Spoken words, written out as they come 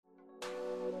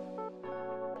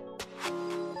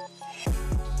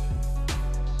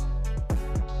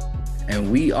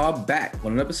And we are back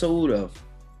on an episode of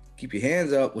Keep Your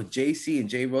Hands Up with JC and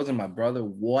J Rose and my brother.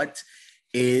 What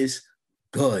is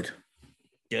good?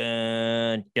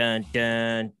 Dun, dun,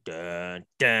 dun, dun,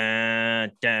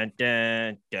 dun, dun,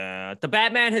 dun, dun. The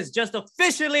Batman has just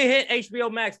officially hit HBO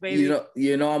Max, baby.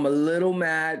 You know, I'm a little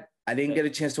mad. I didn't get a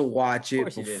chance to watch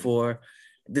it before.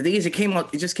 The thing is, it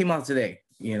just came out today,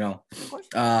 you know.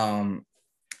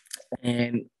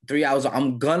 And 3 hours.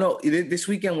 This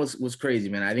weekend was crazy,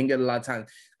 man. I didn't get a lot of time.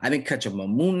 I didn't catch up on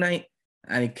Moon Knight.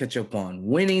 I didn't catch up on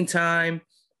Winning Time.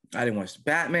 I didn't watch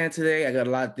Batman today. I got a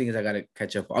lot of things I got to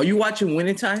catch up on. Are you watching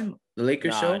Winning Time, the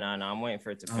Lakers show? No. I'm waiting for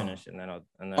it to finish, and then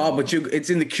it's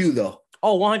in the queue though.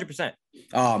 Oh, 100%.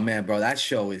 Oh man, bro, that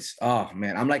show is. Oh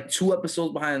man, I'm like 2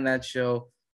 episodes behind that show,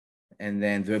 and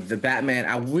then the Batman.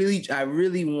 I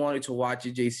really wanted to watch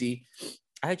it, JC.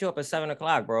 I hit you up at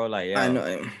 7:00, bro. Like, yeah, I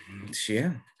know.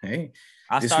 Yeah. Hey,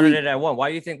 I started it at 1. Why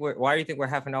do you think we're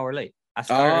half an hour late? I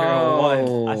started it at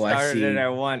 1. I started it at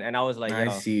 1, and I was like, I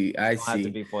see. Have to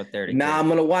be 4:30. Nah, I'm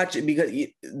gonna watch it because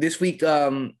this week,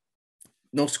 no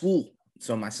school,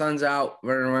 so my son's out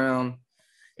running around.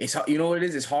 It's, you know what it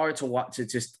is. It's hard to watch, to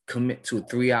just commit to a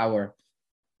 3 hour.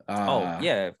 Oh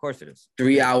yeah, of course it is.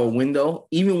 3 hour window,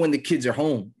 even when the kids are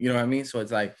home. You know what I mean? So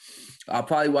it's like, I'll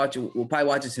probably watch it. We'll probably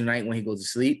watch it tonight when he goes to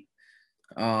sleep.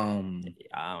 I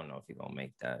don't know if he's gonna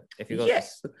make that. If he goes,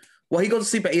 well, he goes to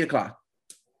sleep at 8:00.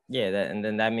 Yeah, and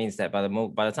then that means that by the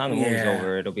time the movie's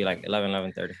over, it'll be like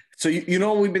 11:30. So you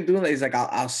know what we've been doing is like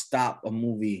I'll stop a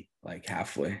movie like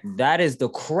halfway. That is the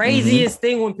craziest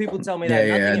thing when people tell me that.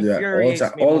 Nothing infuriates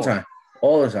me all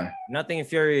the time. Nothing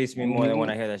infuriates me more than when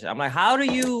I hear that shit. I'm like, how do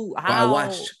you?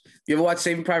 You ever watch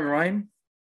Saving Private Ryan?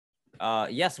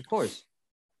 Yes, of course.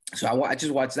 So I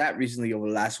just watched that recently over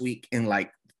the last week in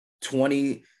like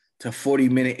 20 to 40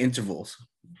 minute intervals.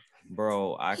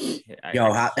 Bro, how good?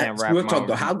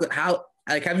 How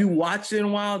like have you watched it in a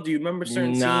while? Do you remember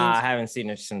certain scenes? Nah, I haven't seen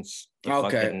it since the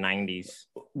fucking 90s.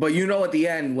 But you know, at the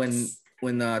end when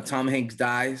Tom Hanks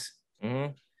dies,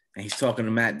 and he's talking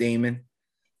to Matt Damon,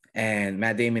 and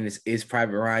Matt Damon is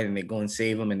Private Ryan, and they go and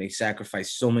save him, and they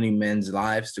sacrifice so many men's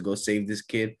lives to go save this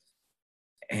kid,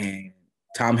 and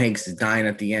Tom Hanks is dying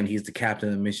at the end. He's the captain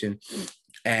of the mission,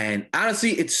 and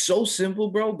honestly, it's so simple,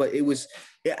 bro. But it was.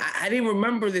 I didn't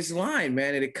remember this line,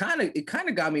 man, and it kind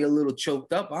of got me a little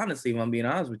choked up. Honestly, if I'm being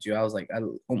honest with you, I was like,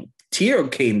 tear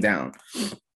came down.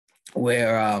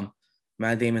 Where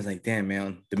Matt Damon's like, "Damn,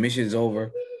 man, the mission's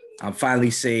over. I'm finally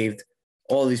saved.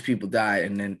 All these people died,"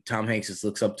 and then Tom Hanks just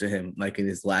looks up to him like in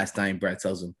his last dying breath,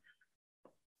 tells him,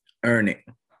 "Earn it.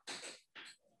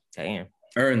 Damn,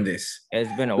 earn this." It's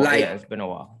been a while. It's been a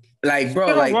while. Like,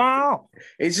 bro,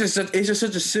 it's just such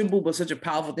a simple but such a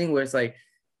powerful thing where it's like,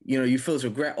 you know, you feel this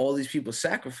regret. All these people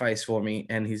sacrificed for me.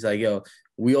 And he's like, yo,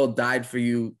 we all died for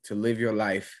you to live your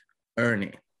life. Earn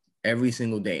it every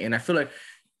single day. And I feel like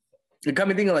it got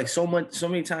me thinking like so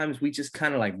many times we just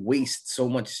kind of like waste so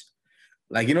much.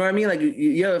 Like, you know what I mean? Like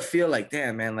you ever feel like,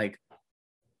 damn, man, like,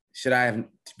 should I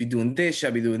be doing this? Should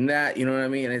I be doing that? You know what I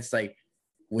mean? And it's like,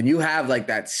 when you have like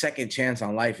that second chance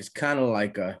on life, it's kind of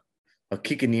like a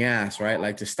kick in the ass, right?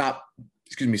 Like to stop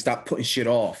putting shit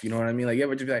off. You know what I mean? Like, you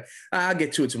ever just be like, I'll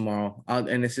get to it tomorrow.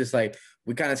 And it's just like,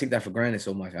 we kind of take that for granted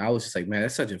so much. I was just like, man,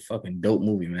 that's such a fucking dope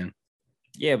movie, man.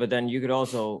 Yeah, but then you could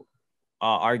also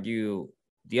argue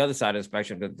the other side of the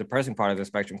spectrum, the depressing part of the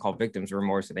spectrum called victim's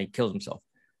remorse, and he kills himself.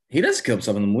 He does kill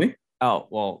himself in the movie. Oh,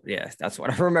 well, yeah, that's what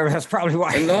I remember. That's probably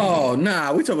why. No,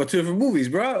 nah, we talking about 2 different movies,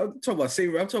 bro. I'm talking about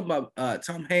Saber. I'm talking about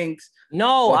Tom Hanks.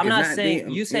 No, I'm not saying,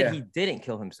 you said he didn't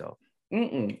kill himself.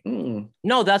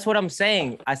 No, that's what I'm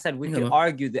saying. I said we could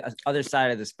argue the other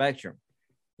side of the spectrum.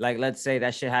 Like, let's say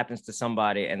that shit happens to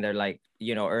somebody and they're like,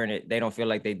 you know, earn it. They don't feel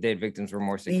like they did victim's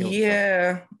remorse.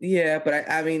 Yeah. But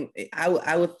I mean,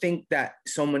 I would think that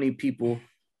so many people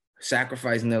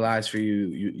sacrificing their lives for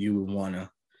you would want to,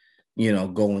 you know,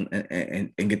 go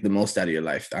and get the most out of your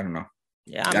life. I don't know.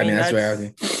 Yeah, I mean that's where I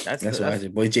think. That's what I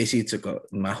think. Boy, JC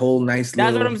took my whole nice.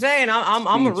 That's what I'm saying.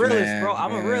 I'm a realist, man, bro.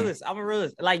 I'm a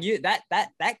realist. Like you, that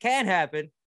can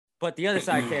happen, but the other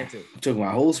side can too. Took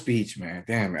my whole speech, man.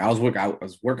 Damn, I was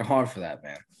working hard for that,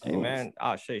 man. Hey, man.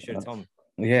 Oh shit, you should have told me.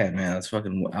 Yeah, man. It's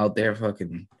fucking out there,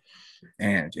 fucking.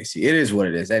 And JC, it is what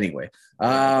it is. Anyway,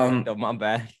 my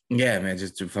bad. Yeah, man.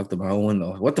 Just fucked up my own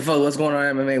window. What the fuck? What's going on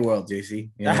in MMA world, JC?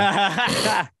 You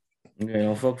know? You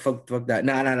know, fuck that.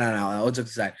 No. I'll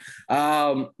just aside.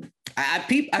 I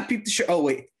peeped the show. Oh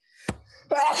wait.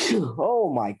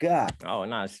 Oh my god. Oh,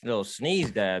 nice little sneeze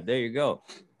dab. There you go.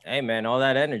 Hey man, all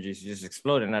that energy is just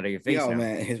exploding out of your face. Yo,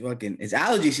 man, it's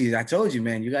allergy season. I told you,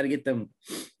 man. You got to get them.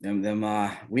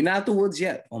 We not out the woods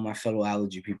yet, all my fellow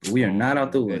allergy people. We are not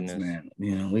out the woods, man.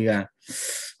 You know, we got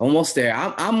almost there.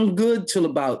 I'm good till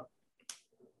about.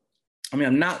 I mean,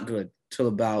 I'm not good till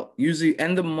about usually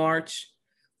end of March.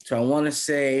 So I want to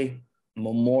say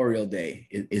Memorial Day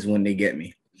is when they get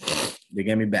me. They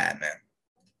get me bad, man.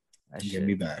 They get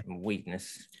me bad.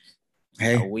 Weakness.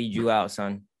 Hey, I'll weed you out,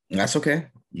 son. That's okay.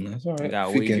 That's all right. I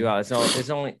got weed you out. So it's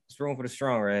room for the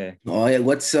strong, right here. Oh yeah,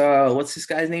 what's this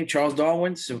guy's name? Charles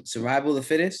Darwin. Survival of the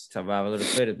fittest. Survival of the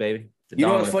fittest, baby. You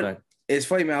know what's funny? It's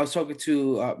funny, man. I was talking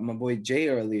to my boy Jay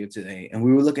earlier today, and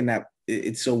we were looking at.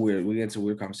 It's so weird. We get into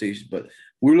weird conversations, but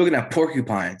we were looking at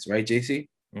porcupines, right, JC?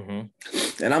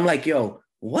 Mm-hmm. And I'm like, yo,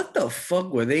 what the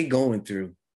fuck were they going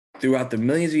throughout the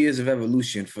millions of years of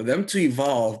evolution for them to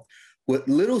evolve with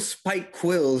little spike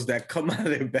quills that come out of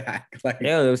their back? Like,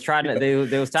 yeah, they was tired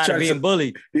of being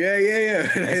bullied. Yeah.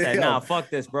 They said, nah, fuck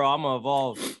this, bro. I'm gonna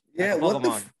evolve. Yeah,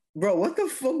 bro, what the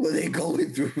fuck were they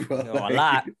going through, bro? Yo,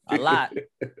 like, a lot.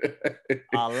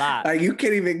 Like, you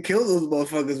can't even kill those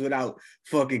motherfuckers without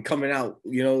fucking coming out,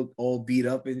 you know, all beat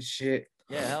up and shit.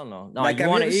 Yeah, hell no. No, like, you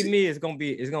want to eat me? It's gonna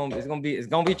be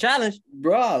a challenge,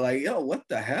 bro. Like, yo, what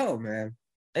the hell, man?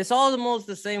 It's almost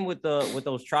the same with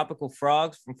those tropical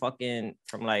frogs from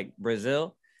like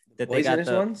Brazil. That they got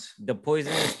the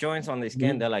poisonous joints on their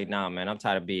skin. Mm-hmm. They're like, nah, man, I'm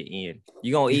tired of being eaten.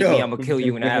 You gonna eat me? I'm gonna kill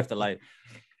you in the afterlife.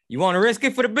 You want to risk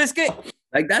it for the biscuit?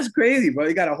 Like, that's crazy, bro.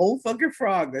 You got a whole fucking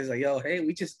frog that's like, yo, hey,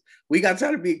 we got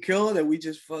tired of being killed and we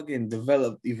just fucking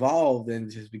evolved and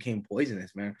just became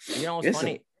poisonous, man. You know what's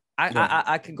funny?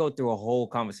 I could go through a whole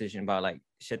conversation about like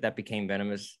shit that became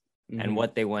venomous and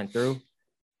what they went through.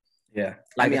 Yeah.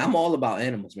 Like, I mean, I'm all about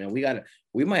animals, man.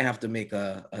 We might have to make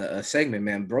a segment,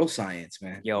 man. Bro science,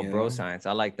 man. Yo, bro science.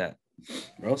 I like that.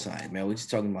 Bro science, man. We're just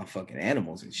talking about fucking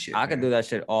animals and shit. I could do that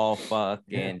shit all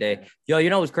fucking day. Yo, you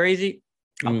know what's crazy?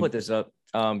 I'll put this up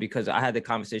because I had the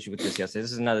conversation with this yesterday.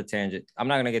 This is another tangent. I'm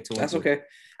not gonna get too. That's okay.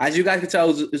 As you guys can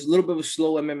tell, it's a little bit of a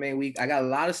slow MMA week. I got a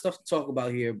lot of stuff to talk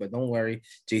about here, but don't worry.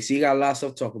 JC got a lot of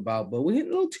stuff to talk about, but we hit a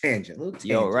little tangent.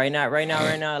 Yo, right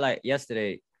now, like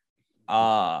yesterday,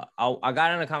 I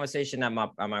got in a conversation at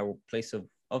my place of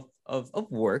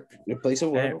work. Your place of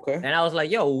work, okay. And I was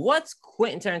like, yo, what's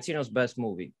Quentin Tarantino's best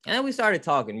movie? And then we started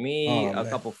talking, a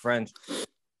couple friends.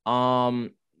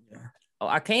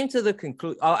 I came to the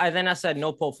conclusion. And then I said,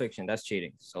 no, Pulp Fiction. That's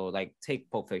cheating. So, like, take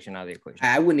Pulp Fiction out of the equation.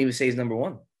 I wouldn't even say it's number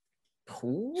one.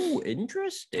 Ooh,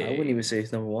 interesting. I wouldn't even say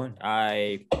it's number one.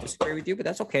 I disagree with you, but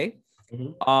that's okay.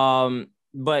 Mm-hmm.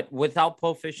 But without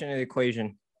Pulp Fiction in the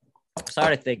equation, I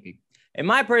started thinking. In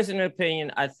my personal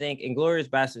opinion, I think Inglourious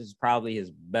Basterds is probably his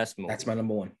best movie. That's my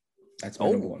number one. That's my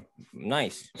number one.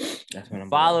 Nice. That's my number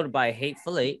Followed one. By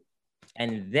Hateful Eight,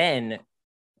 and then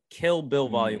Kill Bill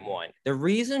Volume 1. The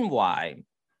reason why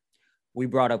we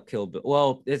brought up Kill Bill,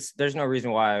 well, there's no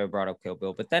reason why I brought up Kill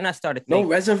Bill, but then I started thinking. No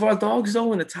Reservoir Dogs,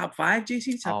 though, in the top 5,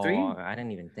 JC? Top 3? I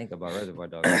didn't even think about Reservoir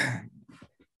Dogs.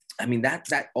 I mean, that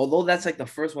although that's like the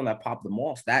first one that popped them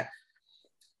off,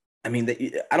 I mean,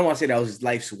 I don't want to say that was his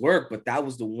life's work, but that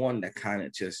was the one that kind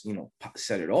of just, you know,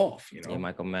 set it off, you know. Yeah,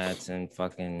 Michael Madsen,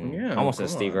 fucking, I almost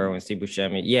said Steve Irwin, Steve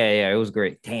Buscemi. Yeah, it was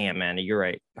great. Damn, man, you're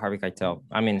right. Harvey Keitel.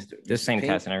 I mean, the same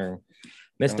cast and everything.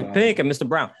 Mr. Pink and Mr.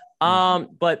 Brown.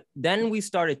 But then we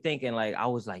started thinking, like, I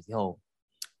was like, yo,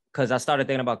 because I started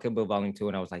thinking about Kill Bill Volume 2,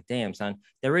 and I was like, damn, son,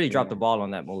 they really dropped the ball on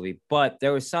that movie. But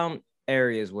there were some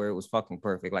areas where it was fucking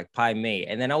perfect, like Pai Mei.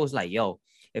 And then I was like, yo,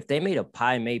 if they made a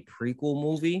Pai Mei prequel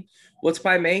movie. What's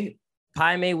Pai Mei?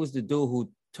 Pai Mei was the dude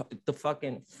who the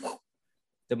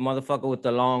motherfucker with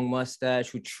the long mustache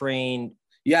who trained.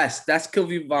 Yes, that's Kill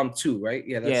Bill Volume 2, right?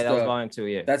 Yeah, that was Volume 2,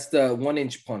 yeah. That's the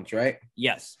 1-inch punch, right?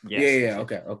 Yes. Yeah,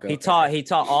 okay. He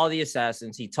taught all the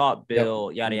assassins, he taught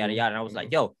Bill, yada, yada, yada. And I was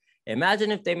like, yo,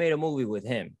 imagine if they made a movie with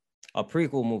him, a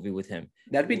prequel movie with him.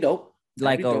 That'd be dope.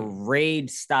 Like a Raid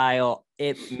style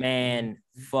Ip Man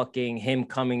fucking him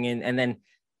coming in, and then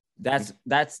that's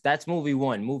movie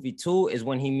 1. Movie 2 is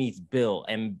when he meets Bill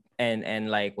and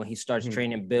like when he starts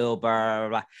training Bill, blah, blah,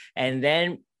 blah. And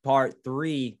then part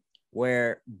 3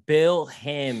 where Bill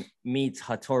him meets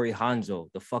Hattori Hanzo,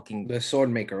 the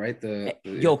sword maker, right?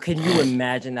 Yo, can you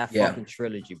imagine that fucking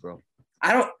trilogy, bro?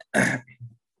 I don't.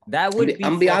 That would be.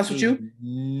 I'm gonna be honest with you.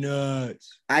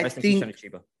 Nuts. I think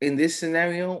in this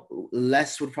scenario,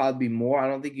 less would probably be more. I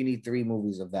don't think you need 3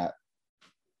 movies of that.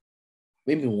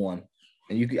 Maybe 1.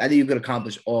 And I think you could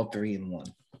accomplish all 3 in 1.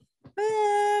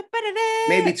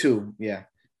 Maybe 2, yeah.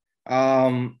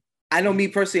 I know me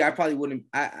personally, I probably wouldn't.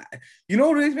 You know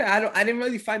what it is, man? I didn't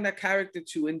really find that character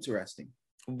too interesting.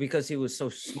 because he was so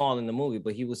small in the movie,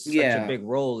 but he was such a big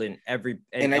role in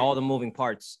all the moving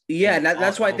parts. Yeah, and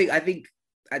that's why I think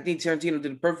Tarantino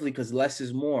did it perfectly, because less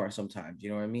is more sometimes. You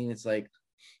know what I mean? It's like,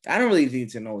 I don't really need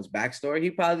to know his backstory. He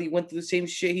probably went through the same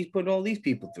shit he's putting all these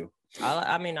people through.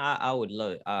 I mean, I would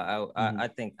love it. I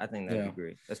think that'd be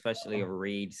great, especially a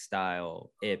Raid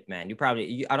style Ip Man.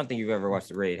 I don't think you've ever watched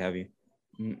the Raid, have you?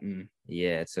 Mm-mm.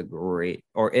 Yeah, it's a great.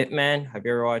 Or Ip Man. Have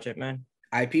you ever watched Ip Man?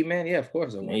 IP Man, yeah, of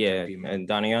course. Yeah, IP Man. And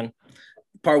Donnie Yen.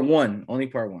 Part 1, only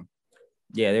part 1.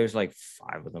 Yeah, there's like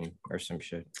 5 of them or some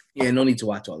shit. Yeah, no need to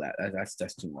watch all that.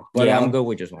 That's too much. But yeah, I'm good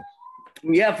with just one.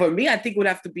 Yeah, for me, I think it would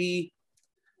have to be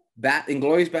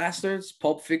Inglourious Basterds,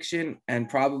 Pulp Fiction, and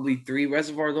probably 3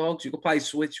 Reservoir Dogs. You could probably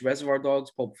switch Reservoir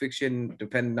Dogs, Pulp Fiction,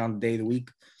 depending on the day of the week.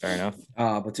 Fair enough.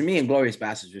 But to me, Inglourious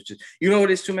Basterds, which is, you know what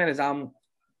it is too, man, is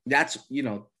that's, you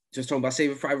know, just talking about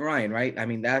Saving Private Ryan, right? I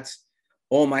mean, that's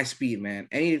all my speed, man.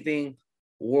 Anything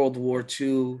World War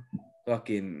II,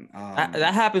 fucking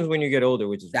that happens when you get older,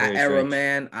 which is that era,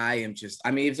 man.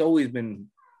 It's always been,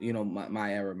 you know,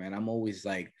 my era, man. I'm always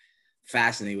like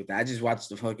fascinated with that. I just watched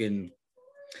the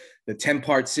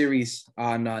 10-part series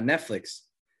on Netflix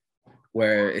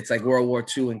where it's like World War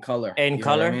II in color. In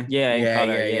color? I mean? Yeah, in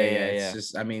color. Yeah. It's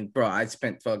just, I mean, bro, I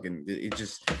spent I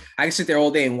can sit there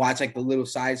all day and watch like the little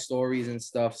side stories and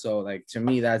stuff. So like, to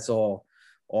me, that's all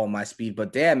my speed.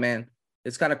 But damn, man,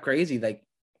 it's kind of crazy. Like,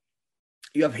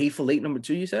 you have Hateful Eight #2,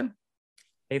 you said?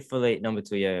 Hateful Eight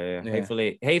 #2, yeah.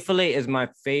 Hateful Eight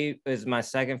is my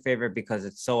second favorite because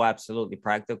it's so absolutely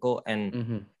practical,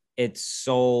 and it's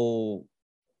so,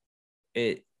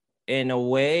 in a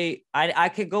way, I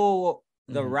could go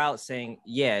the route saying,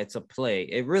 yeah, it's a play.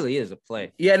 It really is a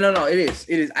play. Yeah, no, it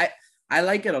is. I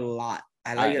like it a lot.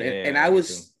 I like it, and I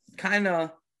was kind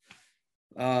of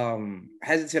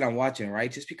hesitant on watching,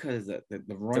 right? Just because the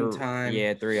runtime.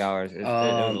 Yeah, 3 hours. You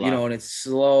know, and it's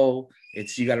slow.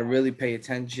 You got to really pay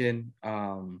attention.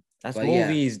 That's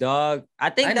movies, dog. I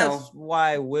think that's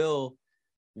why Will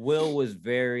was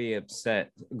very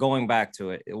upset. Going back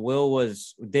to it, Will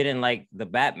didn't like the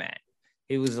Batman.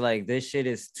 He was like, this shit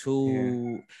is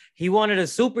too. Yeah. He wanted a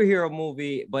superhero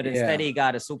movie, but instead he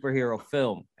got a superhero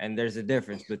film. And there's a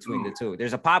difference between the two.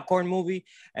 There's a popcorn movie,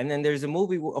 and then there's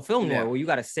a film noir where you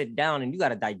got to sit down and you got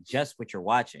to digest what you're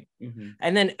watching.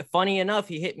 And then, funny enough,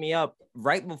 he hit me up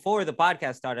right before the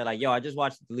podcast started, like, yo, I just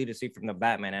watched the deleted scene from the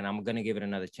Batman, and I'm gonna give it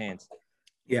another chance.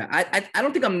 Yeah, I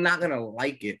don't think I'm not gonna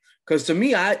like it, because to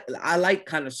me, I like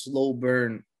kind of slow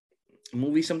burn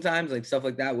movies sometimes, like stuff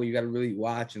like that where you got to really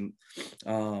watch, and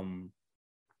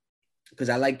because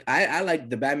I like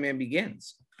The Batman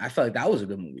Begins. I felt like that was a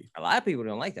good movie. A lot of people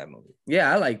don't like that movie.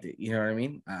 Yeah, I liked it. You know what I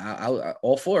mean? I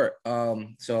all for it.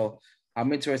 So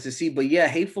I'm interested to see. But yeah,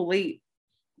 Hateful Eight,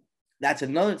 that's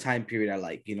another time period I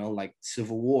like. You know, like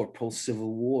Civil War,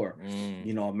 post-Civil War.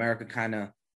 You know, America kind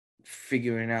of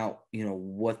figuring out, you know,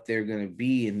 what they're gonna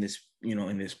be in this, you know,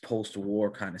 in this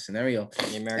post-war kind of scenario.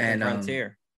 The American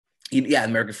frontier. Yeah,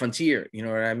 American frontier. You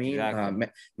know what I mean? Exactly.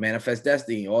 Manifest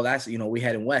Destiny. All that's, you know, we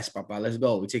had in West, Papa. Let's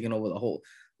go. We're taking over the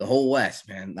whole West,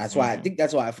 man. That's why I think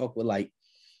that's why I fuck with, like,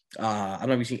 I don't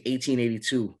know if you've seen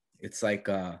 1882. It's like,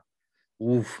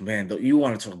 oof, man. You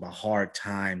want to talk about hard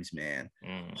times, man?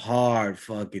 Hard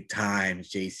fucking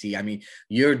times, JC. I mean,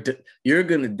 you're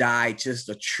gonna die just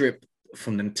a trip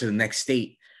to the next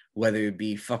state, whether it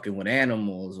be fucking with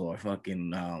animals or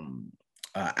fucking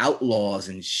outlaws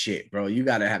and shit, bro. You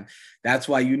gotta have. That's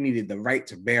why you needed the right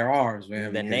to bear arms,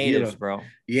 man. The natives, bro.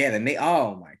 Yeah,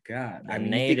 oh my god, the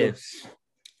natives.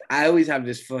 I always have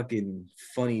this fucking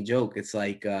funny joke. It's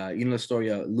like, you know the story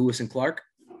of Lewis and Clark,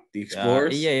 the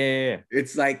explorers. Yeah.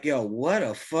 It's like, yo, what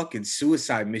a fucking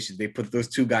suicide mission they put those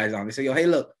two guys on. They say, yo, hey,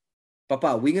 look,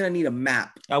 Papa, we're gonna need a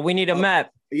map. We need a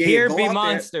map. Here be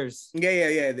monsters.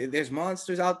 Yeah. There's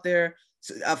monsters out there.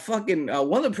 So,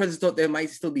 one of the presidents thought there might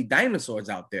still be dinosaurs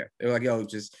out there. They're like, yo,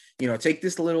 just, you know, take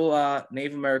this little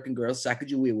Native American girl,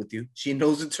 Sacagawea, with you. She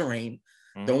knows the terrain.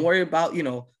 Don't worry about, you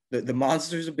know, the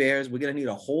monsters or bears. We're gonna need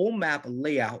a whole map, a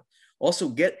layout. Also,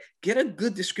 get a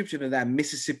good description of that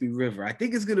Mississippi River. I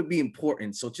think it's gonna be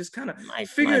important. So just kind of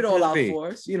figure it all out for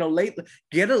us. You know,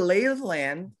 get a lay of the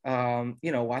land.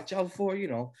 You know, watch out for, you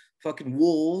know, fucking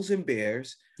wolves and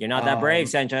bears. You're not that brave,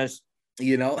 Sanchez.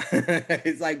 You know,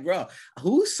 it's like, bro,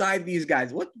 who signed these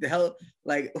guys? What the hell?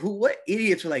 Like, what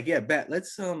idiots were like, yeah, bet,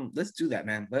 let's do that,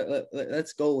 man.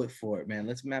 Let's go for it, man.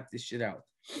 Let's map this shit out.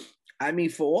 I mean,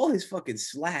 for all his fucking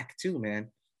slack too, man.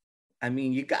 I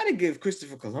mean, you gotta give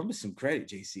Christopher Columbus some credit,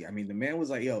 JC. I mean, the man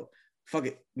was like, yo, fuck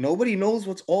it. Nobody knows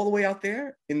what's all the way out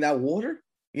there in that water.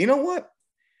 You know what?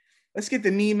 Let's get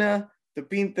the Nina, the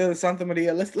Pinta, Santa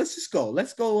Maria. Let's just go.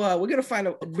 Let's go. We're gonna find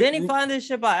a Didn't he find this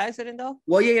shit by accident though?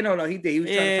 Well, yeah, no, he did. He was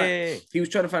trying to find. He was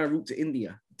trying to find a route to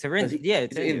India. To India.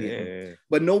 Yeah.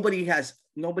 But nobody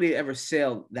ever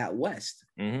sailed that west.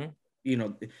 Mm-hmm. You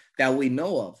know, that we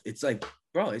know of. It's like,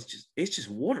 bro, it's just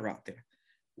water out there.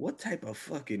 What type of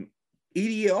fucking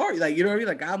idiot are you? Like, you know what I mean?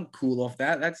 Like, I'm cool off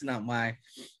that. That's not my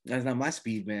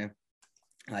speed, man.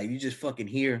 Like, you just fucking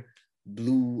hear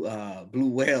blue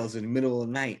whales in the middle of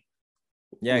the night.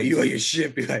 Yeah, you on your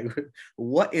ship. You're like,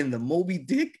 what in the Moby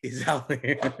Dick is out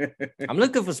there? I'm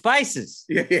looking for spices.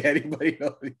 Yeah. Anybody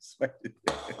know these spices?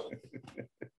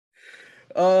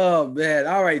 Oh man!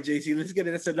 All right, JC, let's get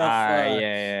it. That's enough.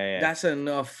 That's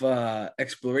enough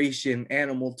exploration,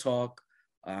 animal talk,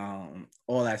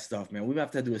 all that stuff, man. We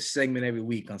have to do a segment every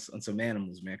week on some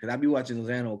animals, man. Because I be watching those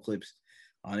animal clips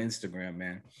on Instagram,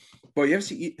 man. But you ever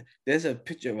see? There's a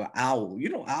picture of an owl. You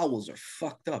know, owls are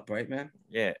fucked up, right, man?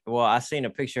 Yeah. Well, I seen a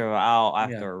picture of an owl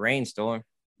after a rainstorm.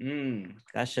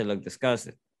 That shit look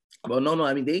disgusting. Well, no.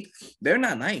 I mean, they're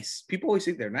not nice. People always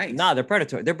think they're nice. Nah, they're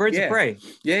predatory. They're birds of prey.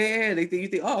 Yeah. They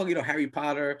think, oh, you know, Harry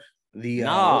Potter.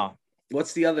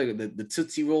 What's the other? The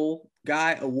Tootsie Roll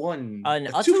guy.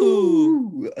 A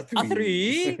two, a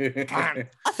three. A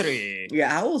three.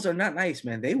 Yeah, owls are not nice,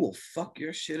 man. They will fuck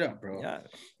your shit up, bro. Yeah.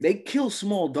 They kill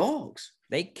small dogs.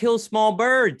 They kill small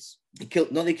birds. They kill.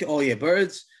 Oh yeah,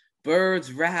 birds,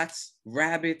 rats,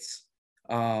 rabbits.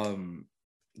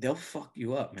 They'll fuck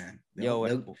you up, man.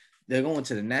 They're going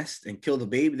to the nest and kill the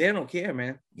baby. They don't care,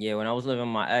 man. Yeah, when I was living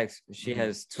with my ex, she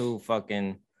has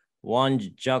one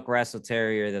Jack Russell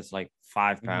Terrier that's like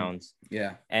 5 pounds.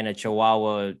 Yeah. And a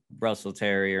Chihuahua Russell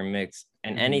Terrier mix.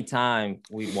 And anytime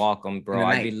we walk them, bro,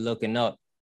 I'd be looking up.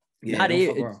 Yeah.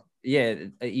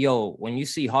 Yo, when you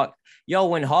see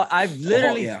I've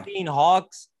literally seen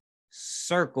hawks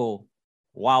circle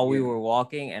while we were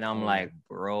walking, and I'm like,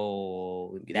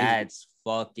 bro, that's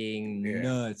fucking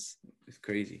nuts. It's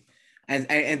crazy.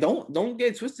 And don't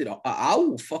get twisted. I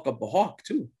will fuck up a hawk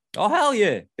too. Oh hell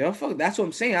yeah. They'll fuck. That's what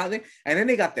I'm saying out there. And then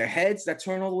they got their heads that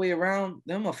turn all the way around.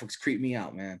 Them motherfuckers creep me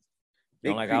out, man.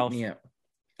 They creep me out.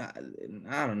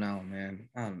 I don't know, man.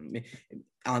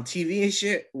 On TV and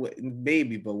shit,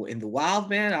 baby, but in the wild,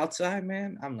 man, outside,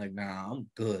 man, I'm like, nah, I'm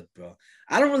good, bro.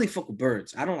 I don't really fuck with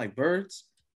birds. I don't like birds.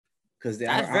 Cause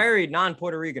that's very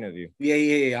non-Puerto Rican of you.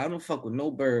 Yeah. I don't fuck with no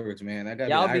birds, man.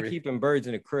 I'll be keeping birds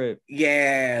in the crib.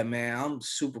 Yeah, man. I'm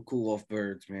super cool off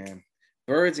birds, man.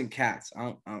 Birds and cats.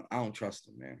 I don't trust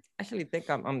them, man. I actually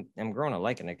think I'm growing to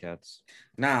liking the cats.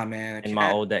 Nah, man. In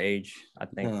my older age, I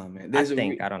think. Oh, man.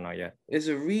 I don't know yet. There's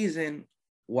a reason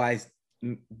why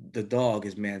the dog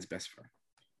is man's best friend.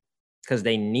 Because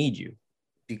they need you.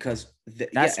 Because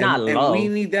that's not love. And we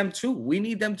need them too.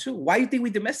 Why do you think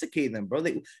we domesticated them, bro?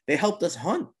 They helped us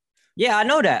hunt. Yeah, I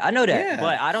know that. Yeah.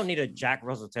 But I don't need a Jack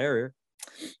Russell Terrier.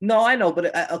 No, I know, but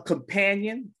a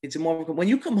companion, it's more when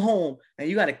you come home and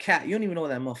you got a cat, you don't even know what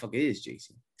that motherfucker is,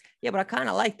 JC. Yeah, but I kind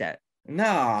of like that.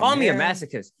 Nah, call me a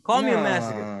masochist. Me a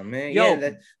masochist, man. Yo,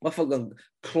 that motherfucker gonna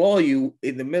claw you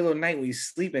in the middle of the night when you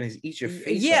sleep and eat your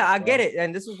face. Yeah, I get it,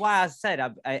 and this is why I said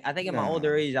I think in my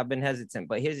older age I've been hesitant.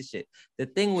 But here's the shit: the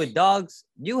thing with dogs,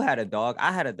 you had a dog,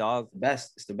 I had a dog.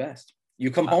 It's the best. You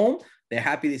come home, they're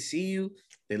happy to see you,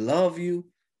 they love you.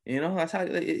 You know,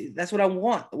 that's what I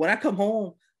want. When I come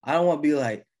home, I don't want to be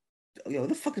like, yo, what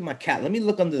the fuck is my cat? Let me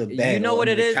look under the bed. You know what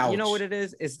it is? You know what it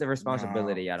is? It's the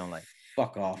responsibility I don't like.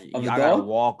 Fuck off. I gotta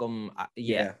walk them.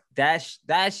 Yeah. That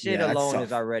shit alone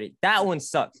is already. That one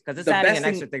sucks because it's adding an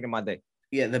extra thing to my day.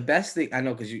 Yeah, the best thing I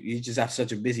know because you just have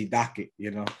such a busy docket, you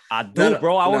know. I do,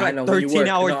 bro. I work like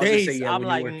 13-hour days. I'm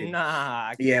like,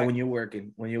 nah. Yeah, when you're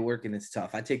working, it's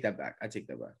tough. I take that back.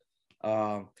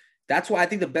 That's why I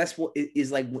think the best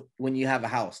is like when you have a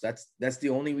house. That's the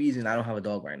only reason I don't have a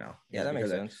dog right now. Yeah, that makes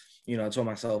sense. You know, I told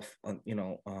myself,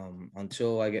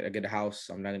 until I get a house,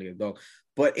 I'm not gonna get a dog.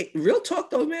 But real talk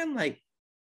though, man, like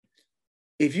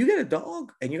if you get a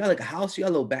dog and you got like a house, you got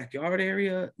a little backyard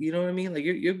area, you know what I mean? Like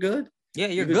you're good. Yeah,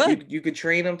 you're good. You could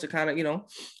train them to kind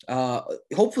of,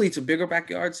 hopefully it's a bigger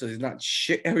backyard, so there's not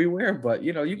shit everywhere, but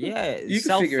you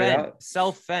can figure it out.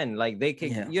 Self-fend, like they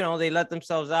can, they let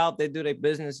themselves out, they do their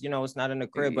business, it's not in the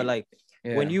crib, but like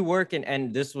when you work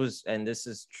and this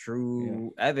is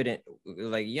true evident,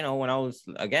 like, when I was,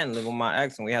 again, living with my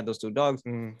ex and we had those 2 dogs,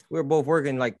 we were both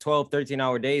working like 12,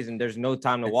 13-hour days and there's no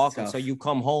time to walk them. So you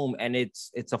come home and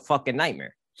it's a fucking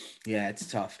nightmare. Yeah,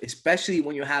 it's tough, especially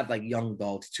when you have like young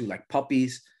dogs too, like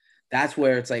puppies. That's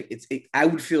where it's like I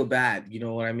would feel bad, you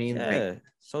know what I mean? Yeah. Like,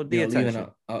 so leaving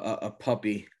a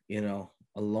puppy,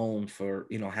 alone for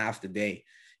half the day.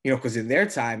 You know, because in their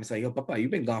time, it's like, yo, Papa, you've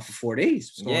been gone for 4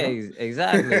 days. Yeah,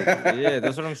 exactly. Yeah,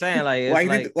 that's what I'm saying. Like,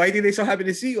 it's why do they so happy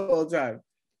to see you all the time?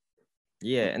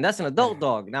 Yeah, and that's an adult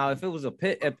dog. Now, if it was a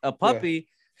puppy,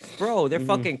 bro, they're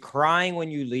fucking crying when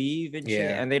you leave and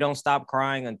shit, and they don't stop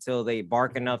crying until they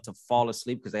bark enough to fall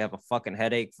asleep because they have a fucking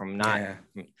headache from not.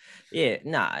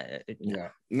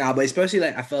 Nah, but especially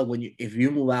like I felt when if you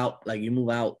move out, like you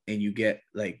move out and you get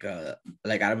like out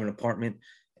of an apartment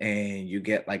and you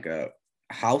get like a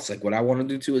house, like what I want to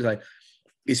do too is like,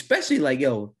 especially like,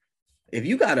 yo, if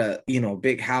you got a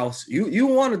big house, you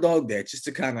want a dog there just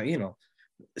to kind of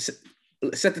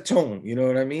set the tone, you know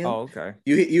what I mean? Oh, okay.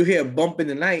 You hear a bump in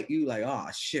the night, you like, oh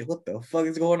shit, what the fuck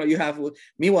is going on? You have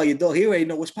meanwhile your dog, he already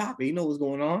know what's popping, he know what's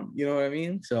going on, you know what I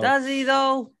mean? So does he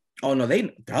though? Oh no,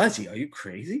 does he? Are you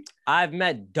crazy? I've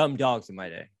met dumb dogs in my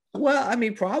day. Well, I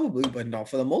mean, probably, but no,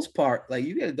 for the most part, like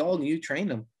you get a dog and you train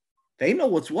them, they know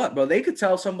what's what, bro. They could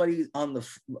tell somebody on the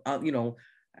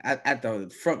at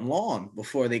the front lawn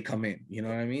before they come in, you know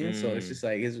what I mean? So it's just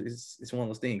like it's one of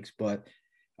those things. But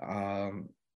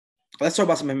let's talk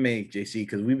about some MMA, JC,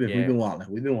 because we've been wilding.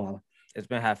 It's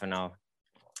been half an hour.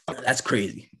 That's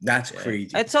crazy. That's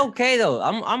crazy. It's okay though.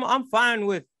 I'm fine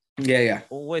with. Yeah.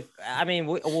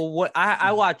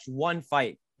 I watched one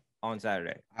fight on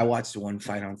Saturday. I watched one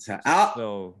fight on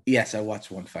Saturday. Yes, I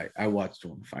watched one fight.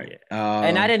 Yeah.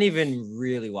 And I didn't even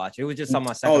really watch it. It was just on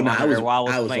my second monitor while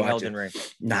I was playing Elden Ring.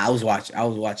 Nah, I was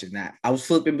watching that. I was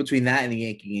flipping between that and the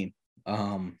Yankee game.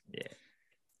 Yeah.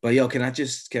 But yo, can I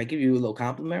give you a little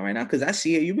compliment right now? Because I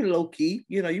see it. You've been low key.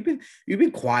 You've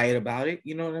been quiet about it.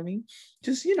 You know what I mean?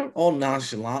 Just all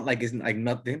nonchalant, like it's like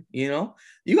nothing. You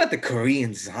got the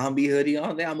Korean Zombie hoodie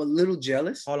on there. I'm a little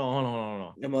jealous. Hold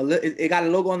on. It got a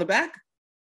logo on the back.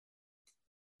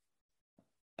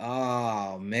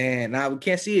 Oh man, now we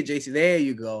can't see it, JC. There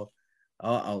you go.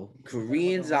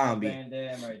 Korean Zombie. Right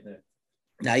there.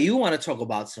 Now you want to talk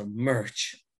about some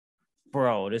merch.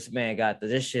 Bro, this man got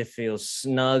this shit feels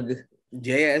snug.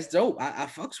 Yeah, it's dope. I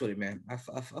fucks with it, man. I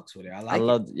fucks with it. I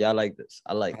love it. Yeah, I like this.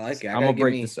 I like it. I'm gonna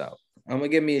break this out. I'm gonna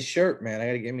get me a shirt, man. I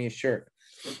gotta get me a shirt.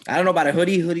 I don't know about a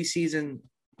hoodie. Hoodie season.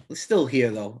 It's still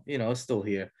here though. It's still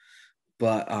here.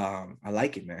 But I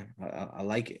like it, man. I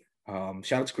like it.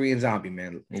 Shout out to Korean Zombie,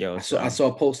 man. Yo, I saw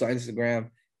a post on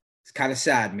Instagram. It's kind of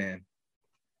sad, man.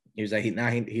 He was like, he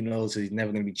knows he's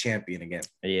never gonna be champion again.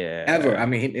 Yeah. Ever. I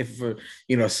mean, if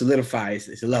solidifies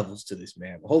his levels to this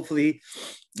man. But hopefully,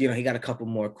 he got a couple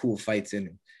more cool fights in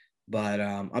him. But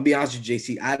I'll be honest with you,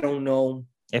 JC. I don't know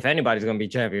if anybody's gonna be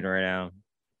champion right now.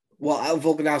 Well,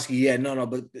 Volkanovski, no,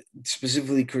 but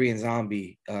specifically Korean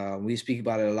Zombie. We speak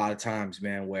about it a lot of times,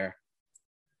 man, where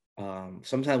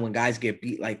sometimes when guys get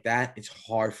beat like that, it's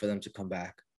hard for them to come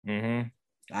back. Mm-hmm.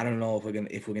 I don't know if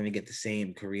we're gonna get the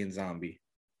same Korean Zombie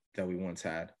that we once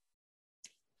had.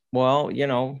 Well,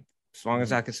 as long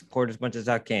as I can support as much as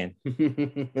I can. Good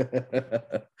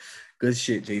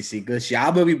shit, JC. Good shit.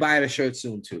 I'll be buying a shirt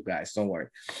soon too, guys. Don't worry.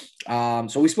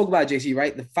 So we spoke about JC,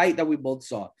 right? The fight that we both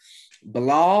saw.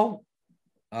 Belal,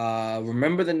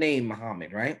 remember the name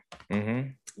Muhammad, right?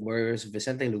 Mm-hmm. Where's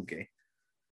Vicente Luque?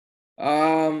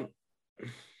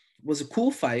 Was a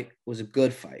cool fight. Was a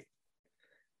good fight.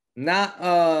 Not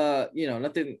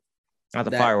nothing. Not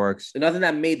the fireworks. Nothing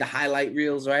that made the highlight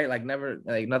reels, right? Like never,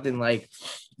 like nothing like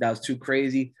that was too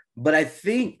crazy. But I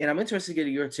think, and I'm interested in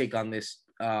getting your take on this.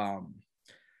 I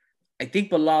think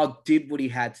Belal did what he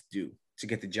had to do to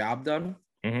get the job done.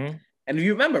 Mm-hmm. And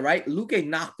you remember, right? Luque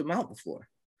knocked him out before.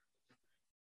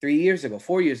 4 years ago.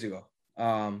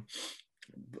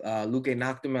 Luque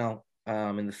knocked him out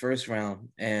in the first round,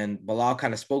 and Belal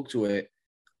kind of spoke to it.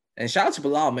 And shout out to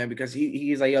Belal, man, because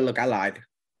he's like, yo, look, I lied.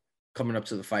 Coming up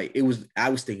to the fight, I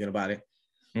was thinking about it.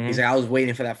 Mm-hmm. He's like, I was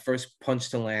waiting for that first punch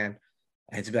to land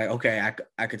and to be like, okay,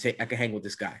 I could hang with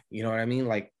this guy. You know what I mean?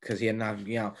 Like, because he had knocked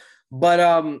me out. But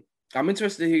I'm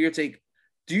interested to hear your take.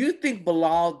 Do you think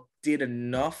Belal did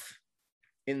enough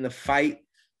in the fight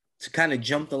to kind of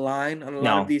jump the line on a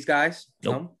lot of these guys?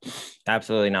 Nope. No?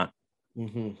 Absolutely not.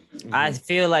 Mm-hmm. Mm-hmm. I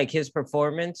feel like his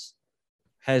performance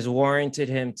has warranted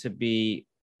him to be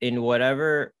in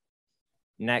whatever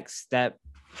next step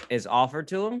is offered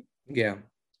to him. Yeah.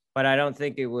 But I don't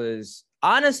think it was,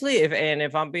 honestly,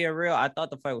 if I'm being real, I thought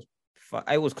the fight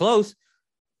was close,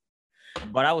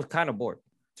 but I was kind of bored.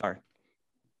 Sorry.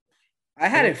 I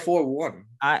had it 4-1.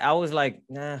 I was like,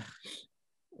 nah.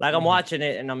 Like I'm watching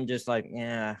it and I'm just like,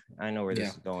 yeah, I know where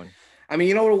this is going. I mean,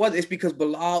 you know what it was? It's because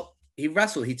Belal, he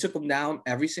wrestled. He took him down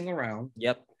every single round.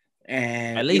 Yep.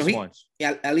 And at least once.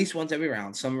 Yeah, at least once every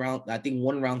round. Some round, I think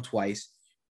one round twice.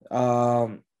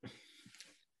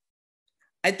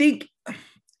 I think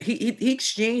he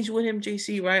exchanged with him,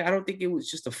 JC, right? I don't think it was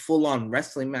just a full-on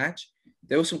wrestling match.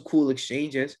 There were some cool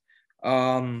exchanges.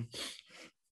 I'm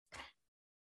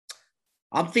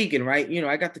thinking, right?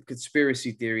 I got the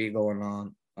conspiracy theory going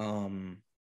on.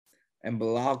 And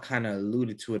Bilal kind of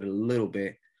alluded to it a little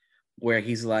bit, where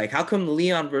he's like, how come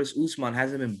Leon versus Usman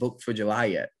hasn't been booked for July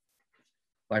yet?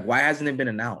 Like, why hasn't it been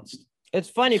announced? It's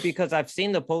funny because I've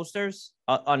seen the posters,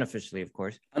 unofficially, of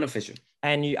course. Unofficial.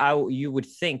 And you would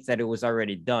think that it was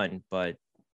already done, but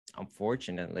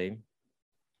unfortunately.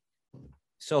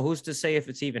 So who's to say if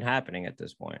it's even happening at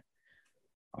this point?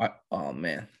 Oh,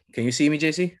 man. Can you see me,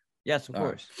 JC? Yes, of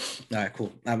course. All right,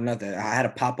 cool. I'm not that. I had a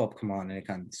pop-up come on and it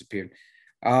kind of disappeared.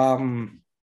 Are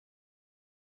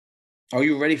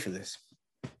you ready for this?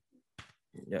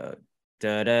 Yeah.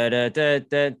 No.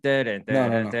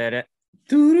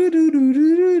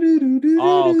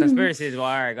 Oh, conspiracies. Well,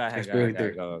 all right, go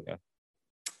ahead. Go.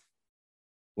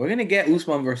 We're gonna get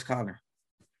Usman versus Conor.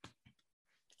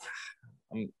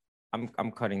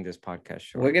 I'm cutting this podcast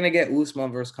short. We're gonna get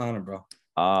Usman versus Conor, bro.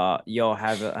 Yo,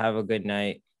 have a good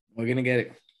night. We're gonna get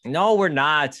it. No, we're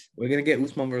not. We're gonna get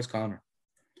Usman versus Conor.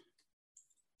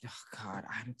 Oh God,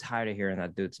 I'm tired of hearing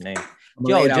that dude's name.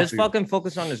 Yo, just fucking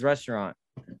focus on this restaurant.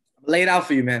 Lay it out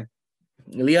for you, man.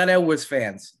 Leon Edwards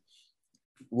fans.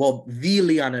 Well, the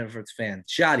Leon Edwards fan.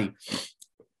 Shotty.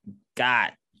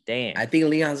 God damn. I think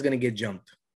Leon's gonna get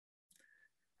jumped.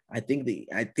 This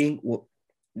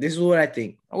is what I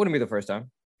think. I wouldn't be the first time.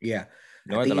 Yeah.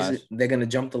 They're gonna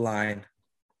jump the line.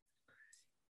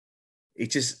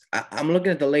 It's just I'm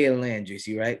looking at the lay of the land,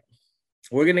 JC, right?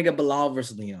 We're gonna get Bilal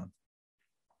versus Leon.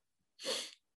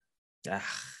 I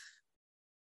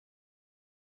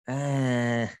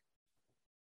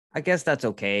guess that's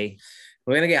okay.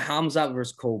 We're gonna get Hamzat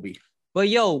versus Colby. But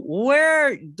yo,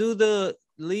 where do the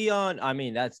Leon? I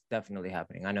mean, that's definitely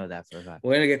happening. I know that for a fact.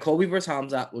 We're gonna get Colby versus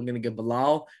Hamzat. We're gonna get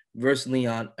Bilal versus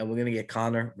Leon, and we're gonna get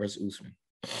Conor versus Usman.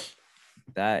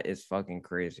 That is fucking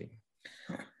crazy.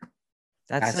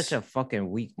 That's such a fucking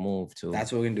weak move, too.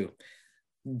 That's what we're gonna do.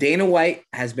 Dana White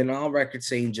has been on record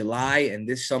saying July and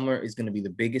this summer is gonna be the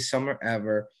biggest summer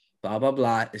ever. Blah blah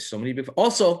blah. There's so many big.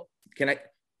 Also, can I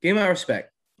give me my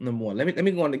respect? Number one, let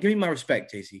me go on. Give me my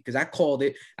respect, JC, because I called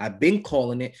it. I've been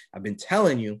calling it. I've been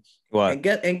telling you. What?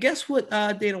 And guess what?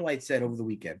 Dana White said over the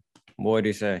weekend. What did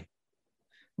he say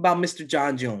about Mr.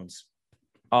 Jon Jones?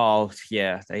 Oh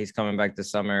yeah, that he's coming back this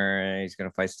summer and he's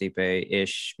gonna fight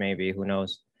Stipe-ish, maybe. Who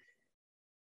knows?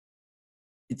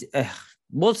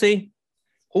 We'll see.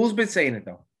 Who's been saying it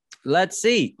though? Let's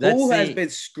see. Who has been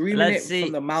screaming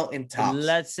from the mountaintops?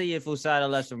 Let's see if USADA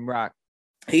lets him rock.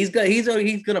 He's gonna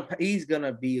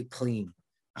be clean.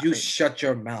 You shut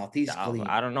your mouth. He's clean.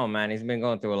 I don't know, man. He's been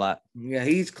going through a lot. Yeah,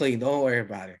 he's clean. Don't worry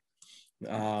about it.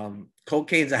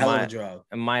 Cocaine's a hell of a drug.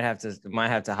 It might have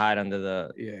to hide under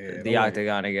the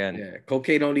octagon again. Yeah,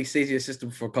 cocaine only stays in your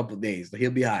system for a couple of days.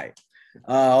 He'll be all right.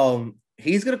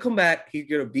 He's gonna come back. He's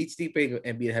gonna beat Stipe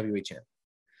and be a heavyweight champ.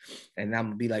 And I'm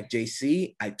gonna be like,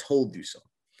 JC, I told you so.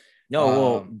 No,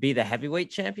 we'll be the heavyweight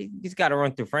champ. He's got to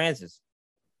run through Francis.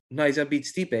 No, he's gonna beat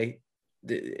Stipe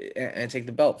and take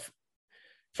the belt.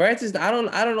 Francis, I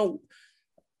don't know.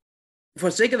 For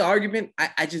the sake of the argument,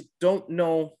 I just don't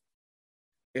know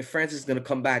if Francis is gonna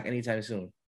come back anytime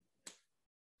soon.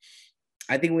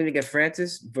 I think we're gonna get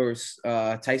Francis versus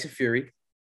Tyson Fury,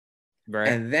 right?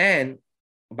 And then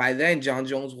by then, Jon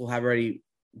Jones will have already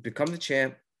become the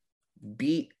champ,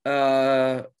 beat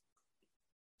Stipe,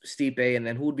 and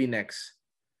then who would be next?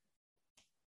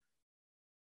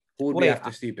 Who would be after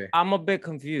Stipe? I'm a bit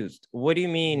confused. What do you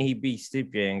mean he beat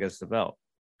Stipe and gets the belt?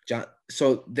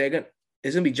 So it's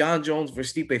gonna be Jon Jones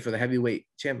versus Stipe for the heavyweight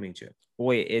championship.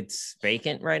 Wait, it's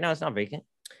vacant right now? It's not vacant?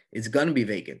 It's gonna be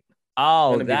vacant.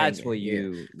 Oh, that's vacant. What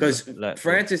you because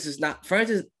Francis is not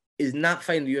fighting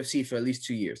the UFC for at least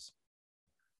 2 years.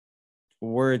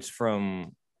 Words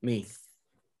from me.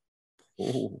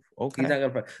 Oh, okay. He's not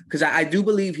gonna fight because I do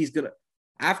believe he's gonna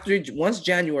once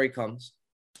January comes,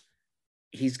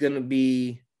 he's gonna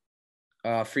be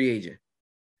a free agent.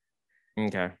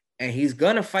 Okay. And he's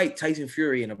gonna fight Tyson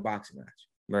Fury in a boxing match.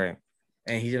 Right.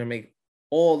 And he's gonna make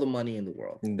all the money in the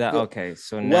world. Okay,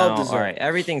 so now all right,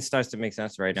 everything starts to make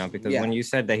sense right now because when you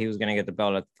said that he was gonna get the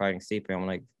belt after fighting Stipe, I'm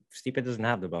like, Stipe doesn't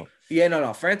have the belt. Yeah,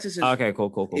 no. Francis is okay. Cool.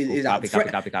 Copy.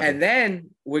 And then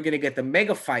we're gonna get the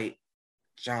mega fight: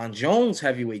 Jon Jones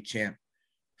heavyweight champ,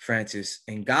 Francis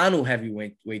Ngannou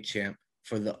heavyweight champ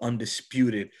for the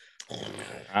undisputed.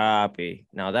 Copy.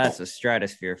 Now that's a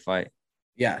stratosphere fight.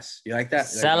 Yes, you like that?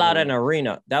 Sell out an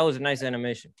arena. That was a nice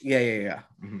animation. Yeah.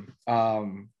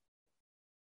 Mm-hmm.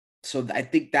 So I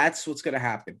think that's what's gonna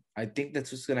happen.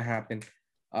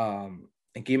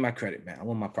 and give my credit, man. I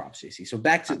want my props, JC. So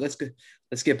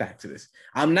let's get back to this.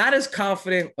 I'm not as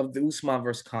confident of the Usman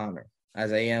versus Conor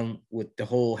as I am with the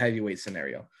whole heavyweight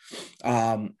scenario.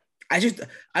 Don't you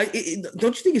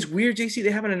think it's weird, JC?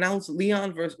 They haven't announced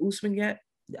Leon versus Usman yet.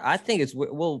 I think it's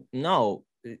no,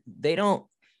 they don't.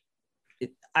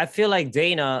 I feel like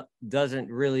Dana doesn't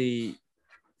really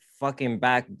fucking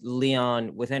back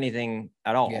Leon with anything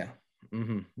at all. Yeah.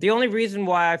 Mm-hmm. The only reason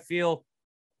why I feel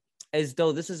as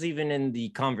though this is even in the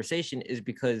conversation is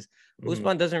because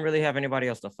Usman doesn't really have anybody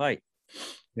else to fight.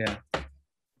 Yeah.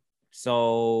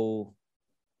 So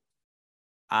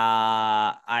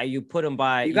you put him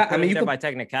by by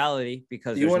technicality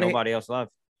because there's nobody else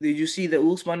left. Did you see the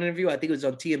Usman interview? I think it was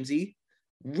on TMZ.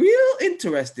 Real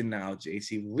interesting now,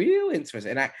 JC. Real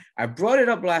interesting. And I brought it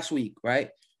up last week, right?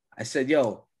 I said,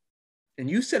 yo, and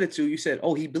you said it too. You said,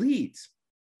 oh, he bleeds.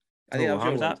 I think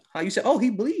Hamzat? How you said, oh, he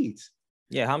bleeds.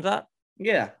 Yeah, Hamzat?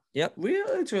 Yeah. Yep. Real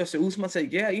interesting. Usman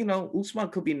said, yeah, Usman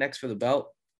could be next for the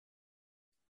belt.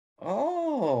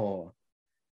 Oh.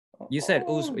 You said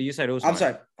Usman. I'm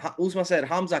sorry. Usman said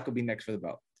Hamzat could be next for the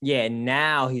belt. Yeah,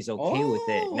 now he's okay with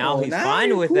it. Now he's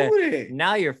fine with it.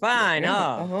 Now you're fine,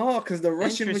 huh? Oh, because the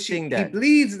Russian machine, he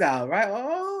bleeds now, right?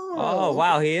 Oh,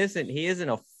 wow. He isn't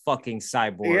a fucking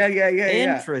cyborg.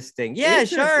 Yeah. Interesting. Yeah,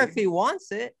 sure. If he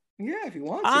wants it. Yeah, if he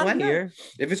wants it. I'm here.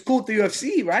 If it's cool with the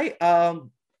UFC, right?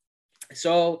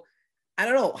 So I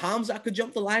don't know. Hamzat could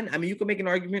jump the line. I mean, you could make an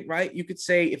argument, right? You could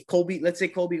say if let's say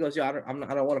Colby goes, I don't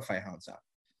want to fight Hamzat.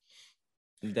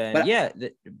 Then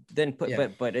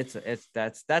but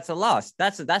that's a loss.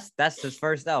 That's his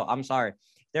first out. I'm sorry.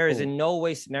 There is in no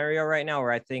way scenario right now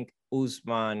where I think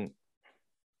Usman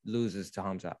loses to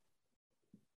Hamzat.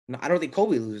 No, I don't think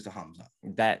Colby loses to Hamzat.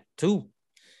 That too.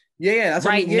 Yeah. That's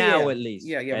right now, at least.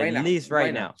 Yeah, right now. At least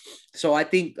right now. So I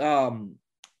think it's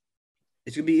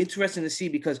gonna be interesting to see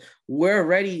because we're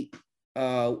already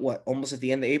almost at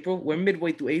the end of April. We're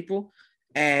midway through April.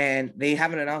 And they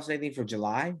haven't announced anything for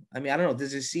July. I mean, I don't know.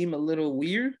 Does it seem a little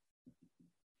weird?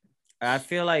 I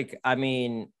feel like,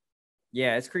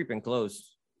 it's creeping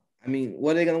close. I mean,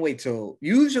 what are they going to wait till?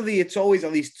 Usually it's always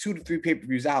at least 2 to 3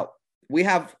 pay-per-views out. We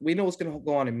know what's going to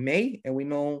go on in May, and we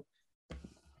know.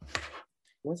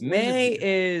 May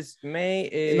is May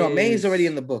is already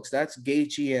in the books. That's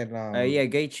Gaethje and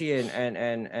Gaethje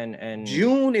and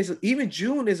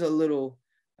June is a little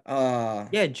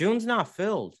June's not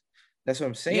filled. That's what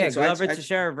I'm saying. Yeah, so Glover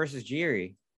Teixeira versus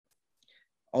Jiri.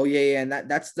 Oh yeah, and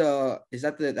that's the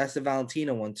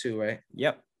Valentina one too, right?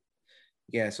 Yep.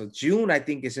 Yeah, so June I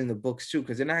think is in the books too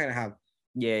because they're not gonna have.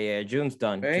 Yeah, June's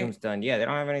done. Right? June's done. Yeah, they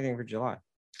don't have anything for July.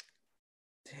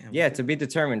 Damn. Yeah, to be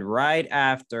determined right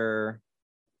after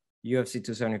UFC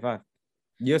 275.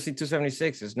 UFC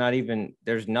 276 is not even.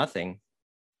 There's nothing.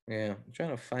 Yeah, I'm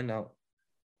trying to find out.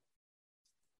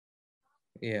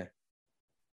 Yeah.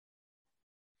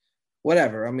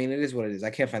 Whatever. I mean, it is what it is. I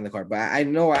can't find the card, but I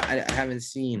know I haven't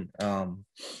seen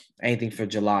anything for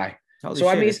July. So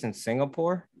I mean, it's in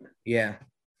Singapore. Yeah.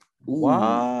 Ooh, what?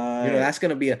 That's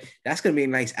gonna be a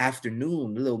nice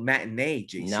afternoon, a little matinee.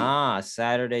 JC. Nah,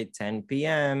 Saturday 10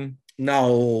 p.m.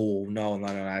 No.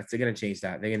 They're gonna change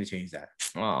that.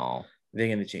 Oh, they're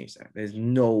gonna change that. There's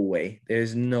no way.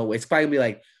 It's probably gonna be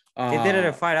like they did it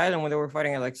at Fight Island when they were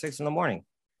fighting at like 6 a.m. You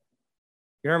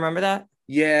don't remember that?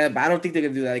 Yeah, but I don't think they're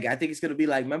gonna do that. Like, I think it's gonna be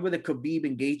like, remember the Khabib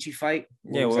and Gaethje fight?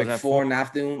 Yeah, it was like 4 in the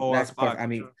afternoon. That's I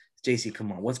mean, JC,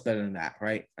 come on, what's better than that,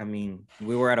 right? I mean,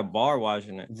 we were at a bar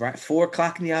watching it. Right,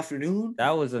 4:00 in the afternoon.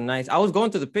 That was a nice. I was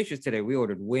going through the pictures today. We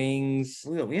ordered wings.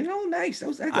 Nice. That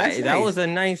was nice. That's a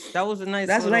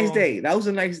nice day. That was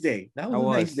a nice day,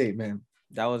 man.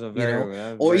 That was a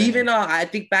very. Or even I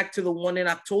think back to the one in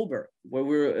October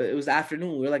where it was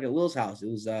afternoon. We were like at Will's house. It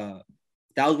was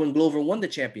that was when Glover won the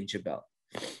championship belt.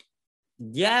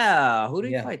 Yeah, who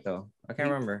did he fight though? I can't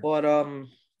remember. But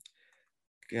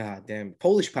God damn,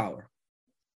 Polish Power.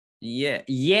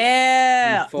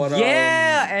 Yeah. Fought,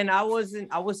 and I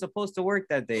was supposed to work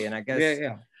that day, and I guess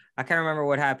I can't remember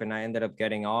what happened. I ended up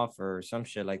getting off or some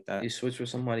shit like that. You switched with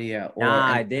somebody,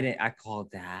 I didn't. I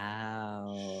called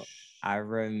out. I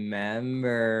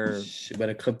remember. You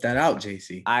better clip that out,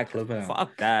 JC. Clip it out.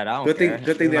 Fuck that. I don't good care.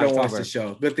 Good thing they don't watch the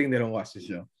show. Good thing they don't watch the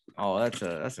show. Oh, that's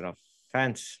an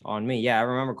offense on me. Yeah, I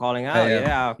remember calling out.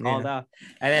 I called out.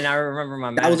 And then I remember my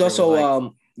manager. That was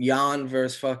also Jan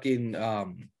versus fucking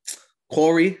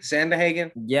Corey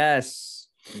Sandhagen. Yes.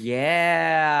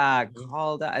 Yeah.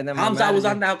 Called out. And then Hamzat was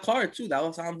on that card too. That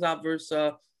was Hamzat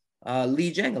versus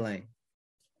Lee Jangalang.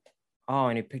 Oh,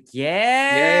 and he picked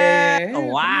yeah. Oh,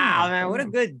 wow, man. What a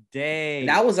good day.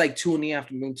 That was like 2 in the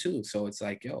afternoon too. So it's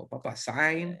like, yo, Papa,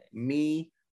 sign me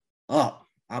up.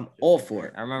 I'm all for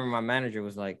it. I remember my manager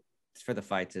was like, "It's for the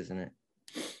fights, isn't it?"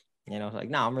 You know, I was like,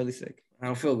 "No, I'm really sick. I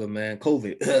don't feel good, man.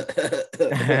 COVID."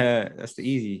 That's the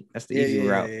easy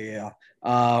route. Yeah.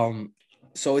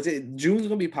 So June's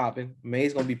gonna be popping.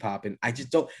 May's gonna be popping. I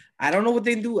don't know what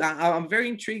they do. I'm very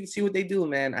intrigued to see what they do,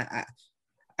 man.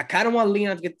 I kind of want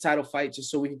Leon to get the title fight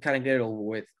just so we can kind of get it over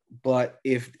with. But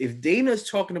if Dana's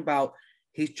talking about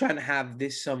he's trying to have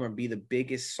this summer be the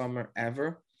biggest summer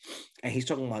ever, and he's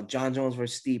talking about Jon Jones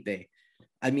versus Stipe,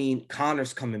 I mean,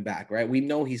 Conor's coming back, right? We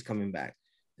know he's coming back.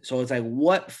 So it's like,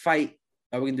 what fight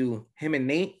are we gonna do? Him and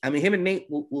Nate? I mean, him and Nate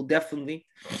will definitely.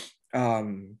 That's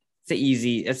an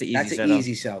easy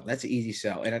sell. That's an easy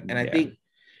sell. And I think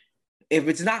if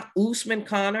it's not Usman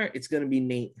Conor, it's gonna be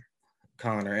Nate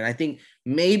Conor. And I think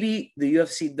maybe the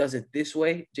UFC does it this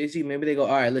way, JC. Maybe they go,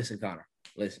 all right, listen, Conor,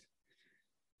 listen.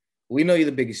 We know you're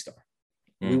the biggest star.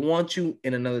 We want you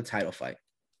in another title fight.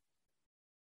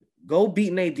 Go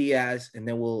beat Nate Diaz, and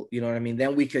then we'll, you know what I mean?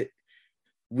 Then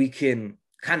we can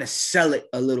kind of sell it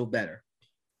a little better,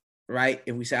 right?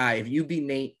 If we say, all right, if you beat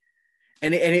Nate,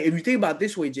 and if you think about it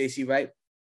this way, JC, right?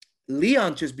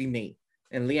 Leon just beat Nate,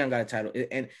 and Leon got a title.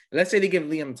 And let's say they give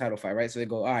Leon a title fight, right? So they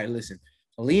go, all right, listen,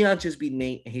 Leon just beat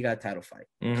Nate, and he got a title fight.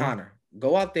 Conor,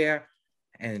 go out there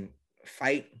and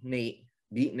fight Nate,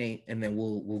 beat Nate, and then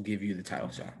we'll give you the title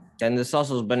shot. And this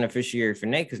also is beneficiary for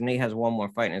Nate because Nate has one more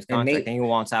fight in his contract, and he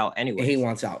wants out anyway. He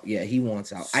wants out. Yeah, he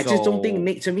wants out. So, I just don't think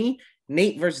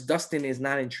Nate versus Dustin is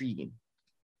not intriguing.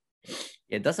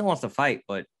 Yeah, Dustin wants to fight,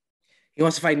 but he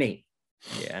wants to fight Nate.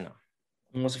 Yeah, I know.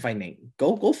 He wants to fight Nate.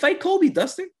 Go fight Kobe,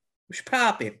 Dustin. We should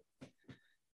pop it.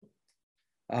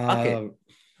 Okay.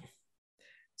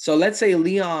 So let's say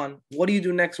Leon. What do you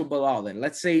do next with Belal then?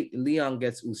 Let's say Leon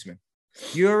gets Usman.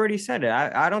 You already said it.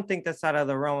 I don't think that's out of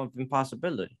the realm of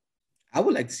impossibility. I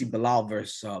would like to see Belal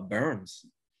versus Burns.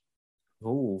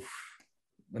 Ooh.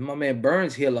 Let my man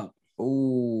Burns heal up.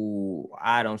 Ooh,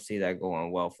 I don't see that going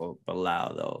well for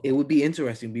Belal, though. It would be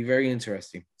interesting. It'd be very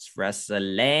interesting. It's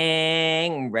wrestling.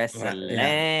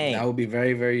 Yeah, that would be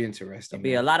very, very interesting. There'd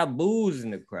be a lot of boos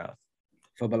in the crowd.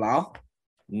 For Belal?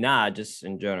 Nah, just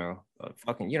in general.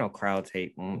 Fucking, crowds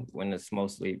hate when it's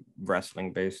mostly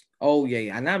wrestling based. Oh,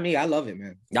 yeah. Not me. I love it,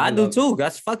 man. I do too.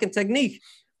 That's fucking technique.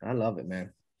 I love it,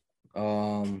 man.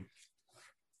 Trying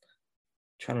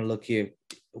to look here.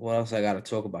 What else I got to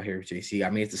talk about here, JC? I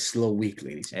mean, it's a slow week,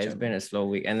 ladies. It's been a slow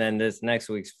week, and then this next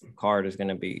week's card is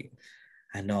gonna be.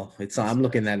 I know it's. I'm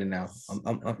looking at it now.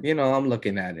 I'm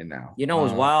looking at it now.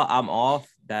 As well, I'm off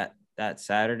that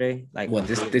Saturday. Like what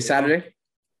this Saturday?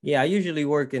 Yeah, I usually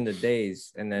work in the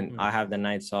days, and then I have the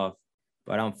nights off.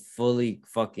 But I'm fully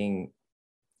fucking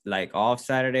like off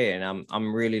Saturday, and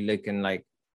I'm really looking like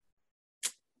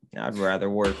I'd rather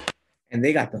work. And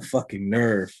they got the fucking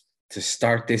nerve to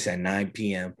start this at 9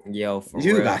 p.m. Yo,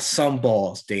 you real. Got some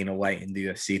balls, Dana White in the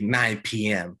UFC. 9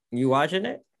 p.m. You watching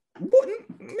it? What,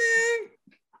 man?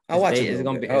 I'll watch it. It's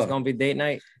gonna be date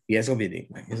night. Yeah, it's gonna be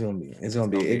date night. It's gonna be.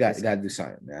 It got to do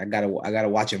something, man. I gotta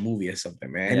watch a movie or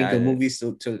something, man. Any good movies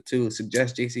to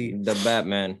suggest, JC? The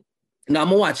Batman. No, I'm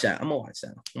gonna watch that.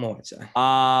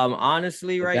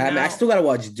 Honestly, right now, I still gotta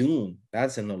watch Dune.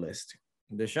 That's in the list.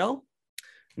 The show?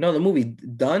 No, the movie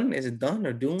Dune. Is it Dune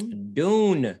or Dune?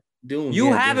 Dune.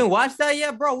 You haven't watched that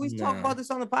yet, bro? We talked about this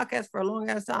on the podcast for a long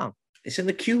ass time. It's in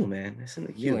the queue, man. It's in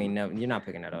the queue. You're not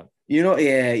picking that up. You know what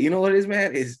it is,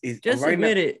 man? Is just right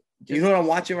admit it. You know what I'm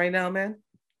watching right now, man?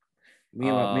 Me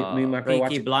and my girl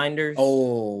Peaky Blinders.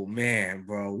 Oh man,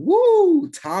 bro. Woo!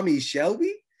 Tommy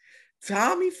Shelby.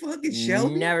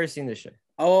 Never seen the show.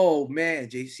 Oh man,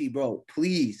 JC, bro.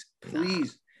 Please.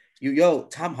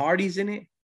 Tom Hardy's in it.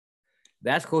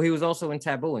 That's cool. He was also in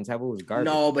Taboo, and Taboo was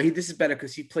garbage. No, but this is better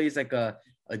because he plays like a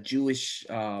Jewish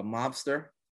mobster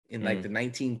in like the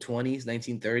 1920s,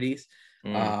 1930s,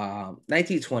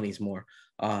 1920s more.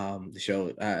 The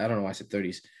show. I don't know why I said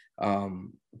 30s.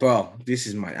 Bro, this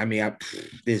is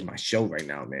my show right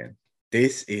now, man.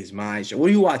 This is my show.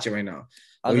 What are you watching right now?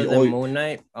 Other than Moon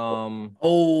Knight.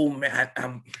 Oh man,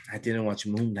 I didn't watch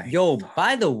Moon Knight. Yo,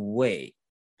 by the way.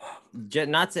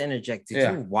 Not to interject,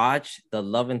 did you watch the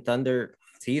Love and Thunder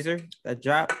teaser that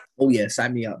dropped? Oh yeah,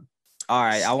 sign me up. All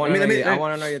right, I want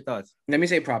to know your thoughts. Let me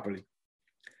say it properly.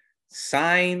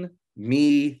 Sign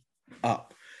me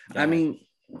up. I mean,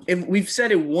 if we've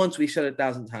said it once, we've said it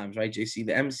 1,000 times, right, JC?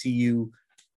 The MCU,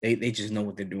 they just know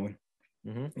what they're doing.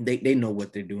 Mm-hmm. They know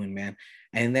what they're doing, man.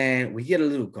 And then we get a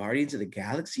little Guardians of the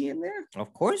Galaxy in there.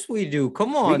 Of course we do.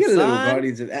 Come on, we get a little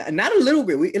Guardians of, not a little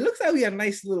bit. It looks like we have a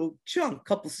nice little chunk,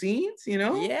 couple scenes,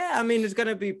 Yeah, I mean it's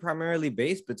gonna be primarily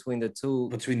based between the two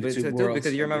worlds.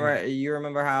 Because you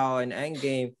remember how in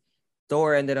Endgame,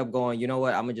 Thor ended up going, you know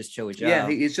what? I'm gonna just chill with y'all. Yeah,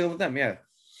 he's chilling with them. Yeah.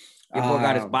 Your boy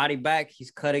got his body back.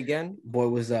 He's cut again. Boy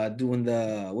was doing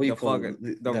the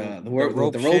the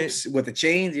ropes with the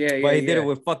chains. Yeah, yeah. But he did it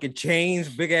with fucking chains,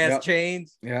 big ass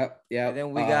chains. Yeah, yeah. And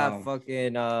then we got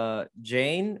fucking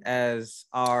Jane as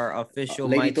our official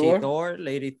Lady Thor.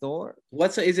 Lady Thor.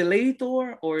 Is it Lady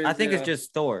Thor or? I think it's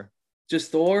just Thor.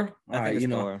 Just Thor? I think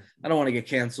it's Thor. I don't want to get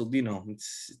canceled.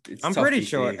 It's I'm pretty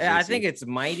sure. I think it's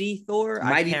Mighty Thor.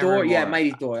 Mighty Thor? Yeah,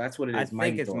 Mighty Thor. That's what it is. I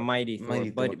think it's Mighty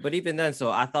Thor. But even then, so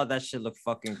I thought that shit looked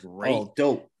fucking great. Oh,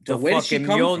 dope. The fucking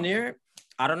Mjolnir.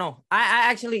 I don't know.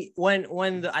 I actually, when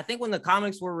the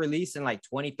comics were released in like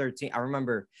 2013, I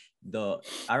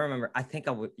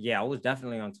was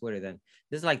definitely on Twitter then.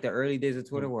 This is like the early days of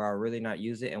Twitter where I really not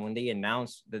use it. And when they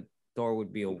announced that Thor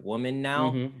would be a woman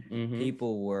now,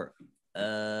 people were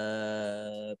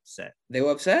upset. They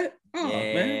were upset? Oh,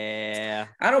 yeah, man.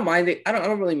 I don't mind it. I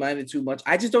don't really mind it too much.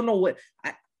 I just don't know what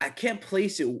I can't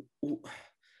place it.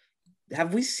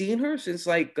 Have we seen her since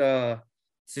like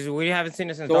we haven't seen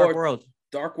her since Thor,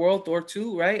 Dark World, Thor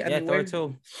 2, right? Thor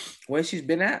 2. Where she's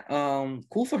been at.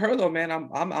 Cool for her though, man.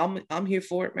 I'm here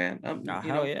for it, man.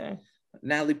 Hell yeah.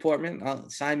 Natalie Portman,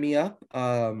 sign me up.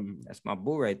 That's my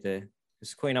boo right there.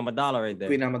 It's Queen Amidala right there.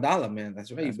 Queen Amidala, man.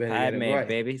 That's right. That's Padme, right.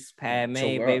 Baby. It's Padme,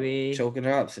 baby. Choking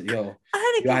her up. So, yo,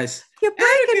 Anakin, guys, you're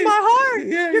breaking my heart.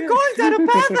 Yeah, you're going down a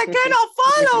path I cannot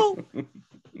follow.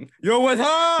 You're with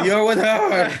her. You're with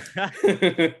her.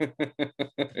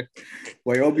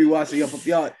 Wait, Obi-Wan, so yo,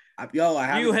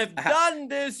 you have done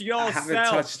this yourself.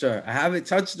 I haven't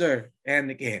touched her. And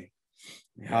again,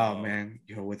 oh man,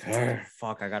 you're with her.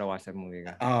 Fuck, I gotta watch that movie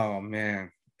again. Oh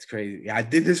man, it's crazy. I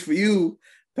did this for you.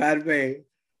 Padme,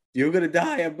 you're gonna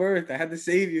die at birth. I had to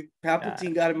save you.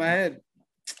 Palpatine got in my head.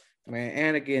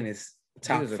 Man, Anakin is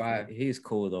top 5. He's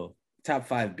cool though. Top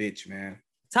 5 bitch, man.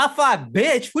 Top 5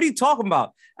 bitch? What are you talking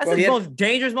about? That's the most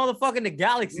dangerous motherfucker in the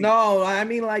galaxy. No, I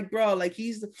mean like, bro, like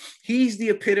he's the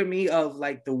epitome of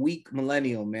like the weak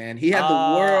millennial, man. He had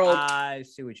the world. I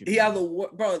see what you mean. He had the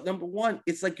world, bro. Number one,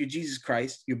 it's like you're Jesus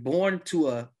Christ. You're born to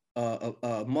a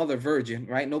mother virgin,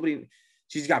 right?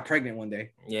 She's got pregnant one day.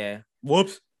 Yeah.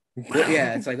 Whoops.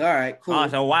 Yeah, it's like, all right, cool. Oh,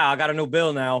 so wow, I got a new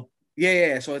bill now.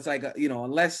 Yeah. So it's like,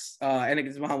 unless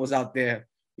Anakin's mom was out there,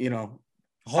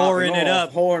 whoring it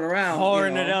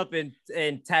up in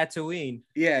Tatooine.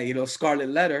 Yeah, Scarlet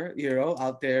Letter,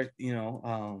 out there,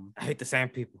 I hate the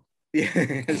sand people.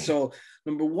 Yeah. So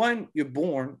number one, you're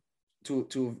born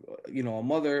to a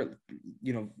mother,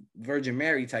 Virgin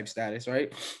Mary type status,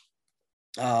 right?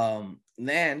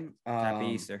 Then Happy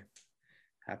Easter.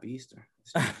 Happy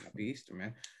Easter,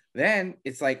 man. Then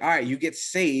it's like, all right, you get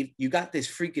saved. You got this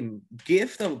freaking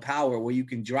gift of power where you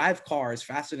can drive cars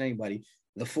faster than anybody,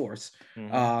 the Force.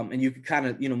 And you can kind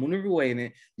of, maneuver your way in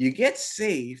it. You get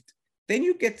saved. Then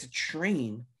you get to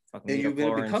train. And you're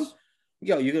going to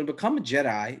become a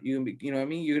Jedi. You're going to be, you know what I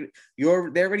mean?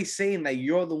 They're already saying that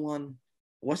you're the one.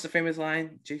 What's the famous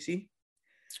line, JC?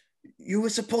 You were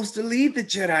supposed to lead the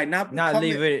Jedi,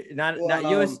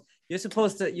 You're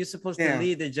supposed to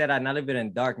lead the Jedi, not live it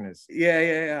in darkness.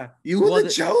 Yeah. You were the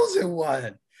chosen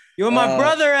one. You were my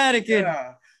brother, Anakin.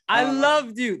 Yeah. I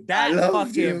loved you. That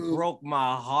fucking broke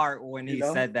my heart when he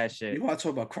said that shit. You want to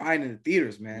talk about crying in the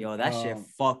theaters, man? Yo, that shit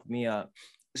fucked me up.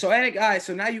 So Anakin, all right,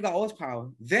 so now you got all this power.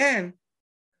 Then,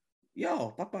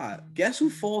 Papa, guess who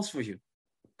falls for you?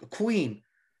 The Queen,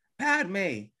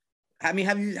 Padme. I mean,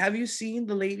 have you seen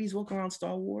the ladies walking around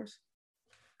Star Wars?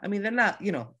 I mean, they're not,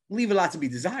 leave a lot to be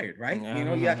desired, right?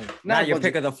 Not your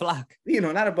pick of the flock.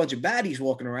 Not a bunch of baddies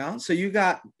walking around. So you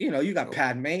got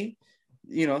Padme,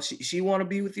 she want to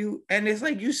be with you. And it's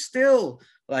like, you still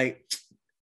like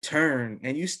turn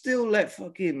and you still let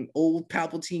fucking old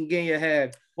Palpatine get in your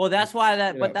head. Well, that's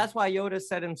why but that's why Yoda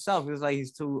said himself, he was like,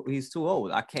 he's too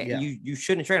old. I can't, you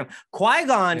shouldn't train him.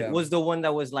 Qui-Gon was the one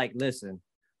that was like, listen,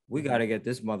 we got to get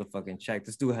this motherfucking check.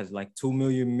 This dude has like 2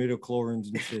 million midichlorians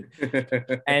and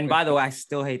shit. And by the way, I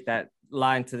still hate that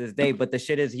line to this day, but the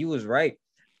shit is, he was right.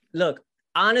 Look,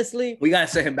 honestly, we got to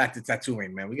send him back to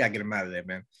Tatooine, man. We got to get him out of there,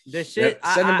 man. The shit.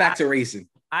 Send him back to racing.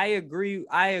 I agree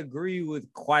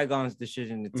with Qui-Gon's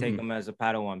decision to take him as a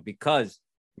Padawan because,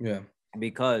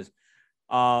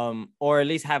 or at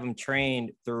least have him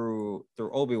trained through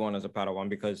Obi-Wan as a Padawan,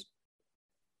 because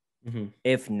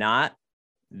if not,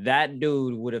 that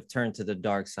dude would have turned to the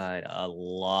dark side a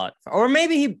lot. Or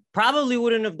maybe he probably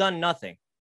wouldn't have done nothing.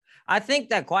 I think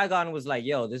that Qui-Gon was like,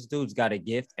 yo, this dude's got a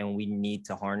gift and we need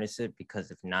to harness it,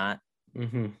 because if not,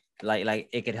 like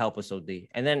it could help us OD.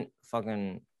 And then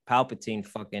fucking Palpatine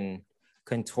fucking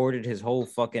contorted his whole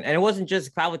fucking, and it wasn't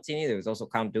just Palpatine either. It was also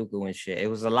Count Dooku and shit. It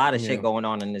was a lot of shit going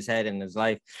on in his head and his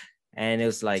life. And it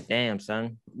was like, damn,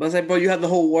 son. But it's like, bro, you have the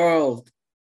whole world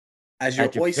as your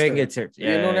oyster. Fingertips.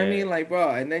 Yeah, you know what I mean? Like,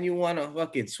 bro, and then you want to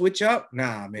fucking switch up?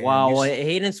 Nah, man. Wow,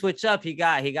 he didn't switch up. He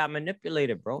got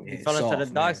manipulated, bro. Yeah, he fell into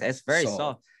the dark side. It's very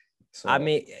soft. I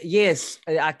mean, yes,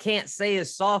 I can't say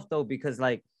it's soft though, because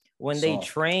like when they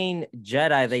train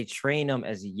Jedi, they train them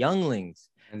as younglings.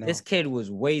 This kid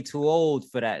was way too old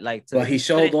for that. Like, but he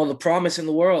showed all the promise in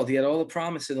the world. He had all the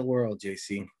promise in the world,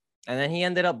 JC. And then he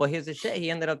ended up, but here's the shit. He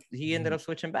ended up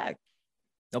switching back.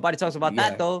 Nobody talks about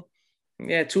that though.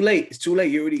 Yeah, too late. It's too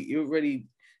late. You already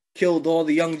killed all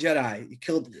the young Jedi. You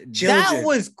killed children. That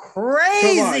was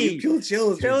crazy. Come on, you killed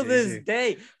children. Till this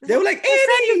day. They were like,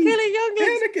 Anakin, you're killing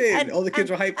younglings. Anakin. All the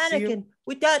kids were hyped. Anakin,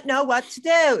 we don't know what to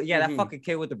do. Yeah, that fucking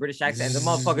kid with the British accent. The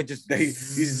motherfucker just... you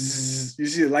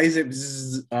see the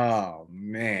lightsaber. Oh,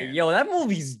 man. Yo, that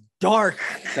movie's dark.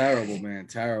 Terrible, man.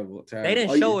 Terrible. They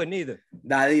didn't show it neither.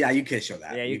 Nah, yeah, you can't show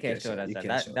that. Yeah, you can't show that.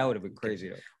 That would have been crazy,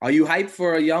 though. Are you hyped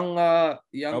for a young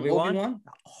Obi-Wan?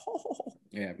 Oh.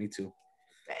 Yeah, me too.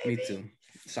 Baby. Me too.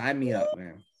 Sign me up,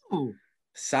 man. Ooh.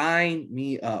 Sign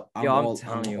me up. I'm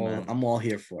telling you, man. I'm all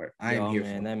here for it. I am here for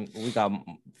it. Then we got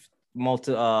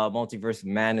Multiverse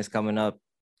Madness coming up,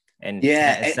 and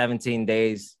 17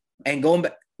 days. And going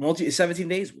back, 17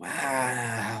 days.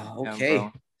 Wow. Okay. Yeah,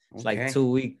 it's like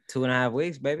 2.5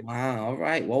 weeks, baby. Wow. All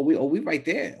right. Well, we right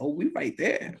there. We right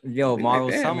there. Yo, Marvel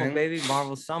right there, summer, man. Baby.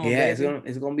 Marvel summer. Yeah, baby.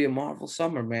 It's gonna be a Marvel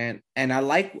summer, man. And I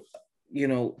like,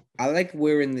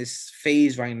 we're in this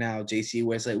phase right now, JC,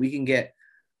 where it's like we can get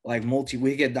like we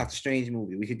could get Doctor Strange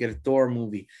movie, we could get a Thor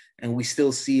movie, and we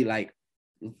still see like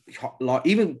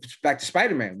even back to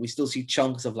Spider-Man, we still see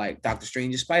chunks of like Doctor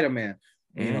Strange and Spider-Man.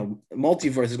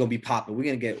 Multiverse is gonna be popping. We're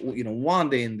gonna get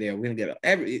Wanda in there. We're gonna get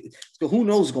who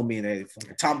knows who's gonna be in there.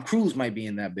 Tom Cruise might be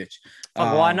in that bitch.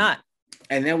 Why not?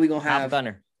 And then we're gonna have Top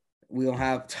Gunner. We're gonna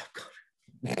have Top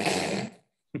Gunner.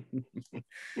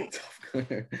 Top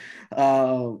Gunner.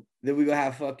 Then we're gonna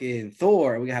have fucking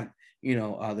Thor. We have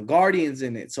the Guardians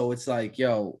in it. So it's like,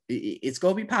 yo, it's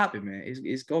gonna be popping, man.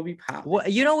 It's gonna be popping. Well,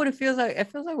 you know what it feels like? It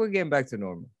feels like we're getting back to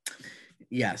normal.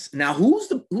 Yes. Now, who's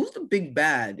the big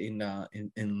bad in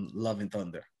Love and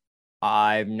Thunder?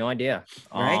 I have no idea.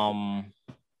 Right?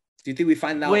 Do you think we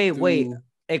find out? Wait.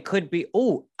 It could be.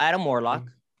 Adam Warlock.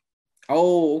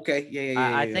 Oh, okay.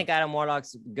 Yeah. I think Adam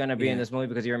Warlock's gonna be in this movie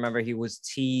because you remember he was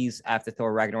teased after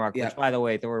Thor Ragnarok. Which, by the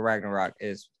way, Thor Ragnarok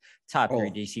is top 3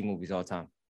 DC movies all time.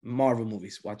 Marvel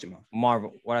movies. Watch them all.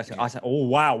 Marvel. What I said? I said, oh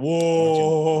wow,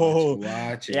 whoa.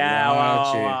 Watch it. Yeah,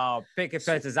 watch wow. Picket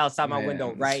fences outside my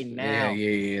window right now.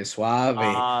 Yeah. Suave.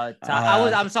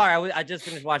 I'm sorry. I just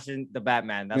finished watching the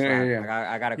Batman. That's why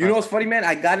I got to. You know what's funny, man?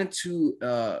 I got into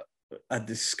a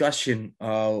discussion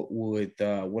with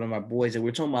one of my boys, and we're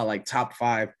talking about like top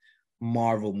 5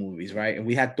 Marvel movies, right? And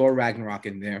we had Thor Ragnarok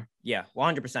in there. Yeah,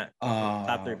 100%.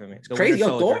 Top 3 for me. It's crazy.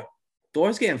 Yo,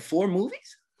 Thor's getting 4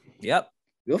 movies. Yep.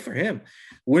 Good for him.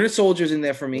 Winter Soldier's in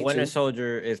there for me. Winter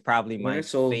Soldier is probably my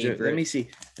favorite. Let me see.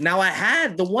 Now I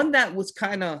had the one that was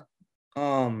kind of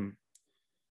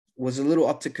was a little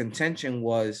up to contention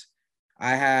was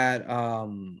I had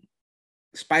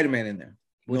Spider-Man in there.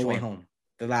 No Way Home.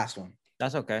 The last one.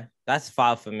 That's okay. That's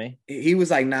 5 for me. He was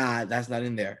like, nah, that's not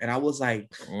in there. And I was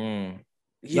like, I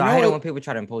hate it when people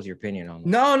try to impose your opinion on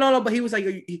me. No. But he was like,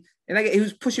 he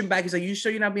was pushing back. He's like, you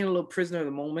sure you're not being a little prisoner of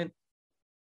the moment?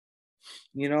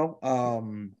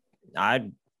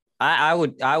 I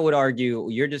would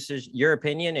argue your decision, your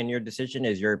opinion, and your decision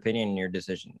is your opinion and your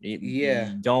decision.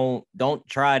 Don't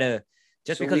try to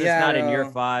because it's not in your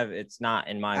 5, it's not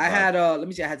in my 5. I had let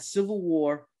me see. I had Civil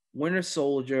War, Winter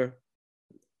Soldier,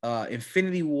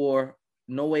 Infinity War,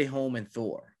 No Way Home, and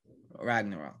Thor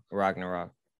Ragnarok.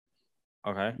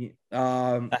 Okay.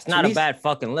 That's not a bad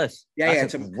fucking list.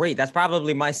 That's great. That's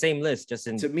probably my same list. Just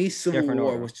in to me, Civil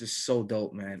War was just so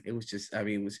dope, man. It was just,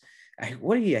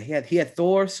 what did he have? He had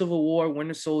Thor, Civil War,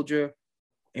 Winter Soldier,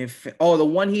 the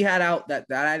one he had out that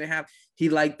I didn't have. He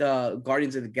liked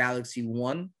Guardians of the Galaxy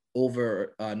 1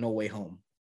 over No Way Home.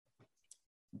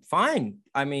 Fine.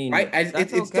 I mean, right?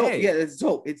 It's okay. Dope. Yeah, it's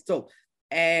dope. It's dope.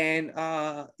 And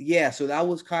so that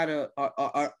was kind of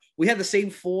we had the same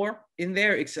 4 in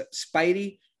there except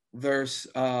Spidey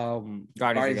versus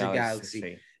Guardians of the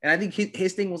Galaxy. And I think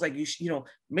his thing was like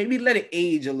maybe let it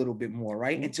age a little bit more,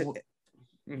 right? And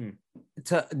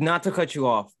to not to cut you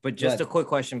off, but just a quick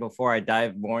question before I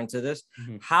dive more into this.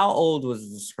 How old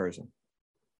was this person?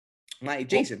 My age,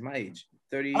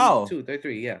 32,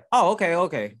 33, yeah. Oh,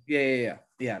 okay. Yeah.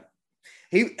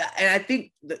 He and I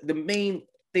think the main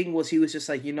thing was he was just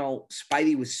like,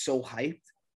 Spidey was so hyped,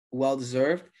 well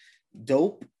deserved,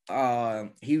 dope.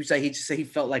 he was like, he just said he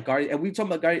felt like Guardian, and we were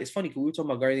talking about Guardian. It's funny because we were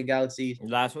talking about Guardian of the Galaxy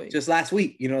last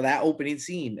week, you know, that opening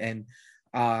scene. And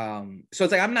so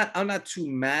it's like I'm not too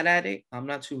mad at it. I'm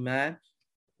not too mad.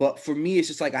 But for me, it's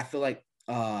just like I feel like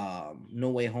No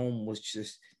Way Home was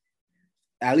just,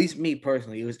 at least me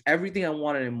personally, it was everything I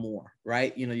wanted and more,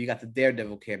 right? You know, you got the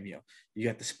Daredevil cameo, you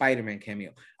got the Spider-Man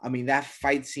cameo. I mean, that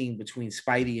fight scene between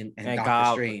Spidey and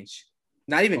Doctor Strange.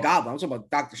 Not even Goblin. I'm talking about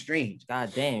Doctor Strange.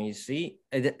 God damn, you see?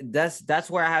 That's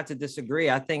where I have to disagree.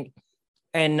 I think,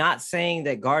 and not saying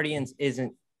that Guardians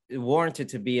isn't warranted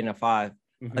to be in a 5.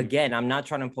 Mm-hmm. Again, I'm not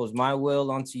trying to impose my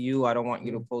will onto you. I don't want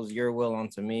you to impose your will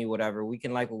onto me, whatever. We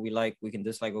can like what we like. We can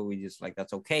dislike what we dislike.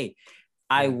 That's okay.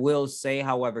 I will say,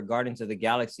 however, Guardians of the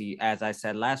Galaxy, as I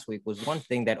said last week, was one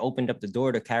thing that opened up the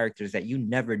door to characters that you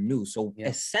never knew. So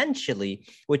essentially,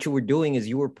 what you were doing is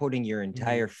you were putting your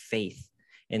entire faith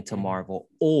into Marvel,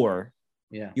 or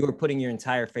you were putting your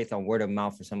entire faith on word of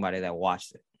mouth for somebody that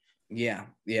watched it. Yeah.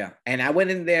 And I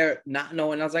went in there not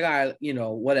knowing. I was like, all right, you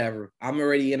know, whatever. I'm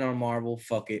already in on Marvel.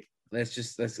 Fuck it.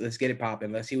 Let's get it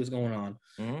popping. Let's see what's going on.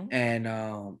 Mm-hmm. And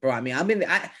bro, I mean, I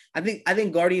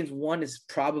think Guardians 1 is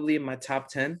probably in my top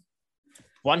 10.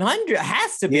 100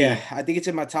 has to be. Yeah, I think it's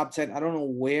in my top 10. I don't know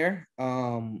where.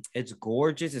 It's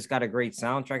gorgeous. It's got a great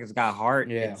soundtrack. It's got heart.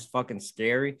 Yeah. It's fucking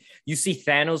scary. You see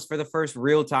Thanos for the first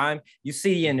real time. You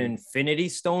see an Infinity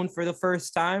Stone for the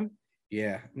first time.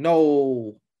 Yeah.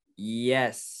 No.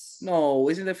 Yes. No.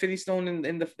 Isn't the Infinity Stone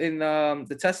in the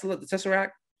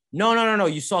Tesseract? No.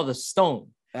 You saw the stone.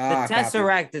 The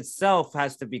Tesseract itself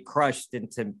has to be crushed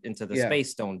into the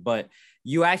Space Stone, but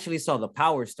you actually saw the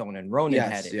Power Stone, and Ronan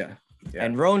had it. Yeah.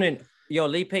 And Ronan,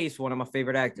 Lee Pace, one of my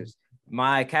favorite actors.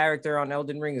 My character on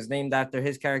Elden Ring is named after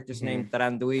his character's name,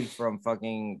 Thranduil from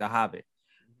fucking The Hobbit.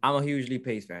 I'm a huge Lee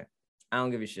Pace fan. I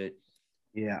don't give a shit.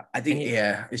 Yeah, I think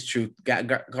it's true.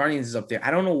 Guardians is up there.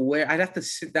 I don't know where. I'd have to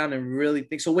sit down and really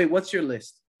think. So wait, what's your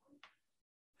list?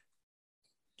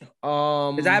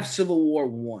 Because I have Civil War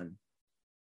 1.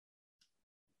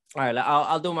 All right,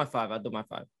 I'll do my 5.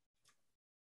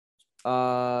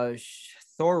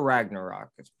 Thor Ragnarok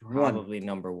is probably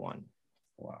number 1.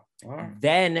 Wow. Right.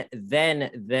 Then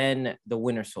the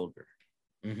Winter Soldier.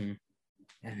 Mm-hmm.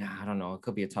 And I don't know. It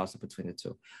could be a toss up between the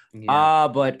two. Yeah.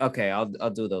 But okay,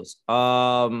 I'll do those.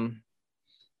 I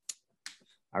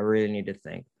really need to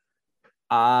think.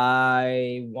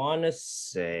 I want to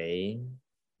say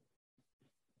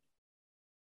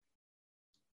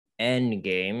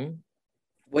Endgame.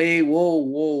 Wait,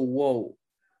 whoa.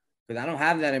 Because I don't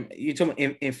have that. You talking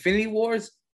about Infinity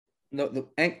Wars? No,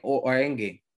 or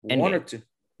Endgame. Endgame. 1 or 2?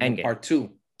 Endgame. Part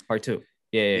 2.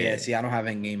 Yeah. See, I don't have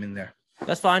Endgame in there.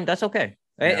 That's fine. That's okay.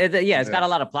 It's got a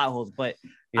lot of plot holes, but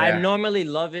I normally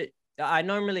love it. I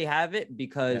normally have it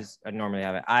because I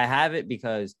have it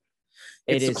because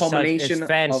it's a culmination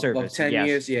of 10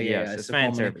 years. Yeah. It's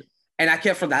fan service. And I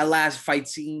kept from that last fight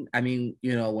scene. I mean,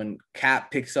 you know, when Cap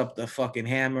picks up the fucking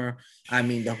hammer. I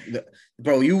mean,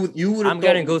 bro, you would. I'm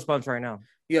getting goosebumps right now.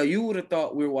 Yeah, you would have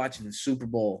thought we were watching the Super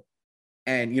Bowl,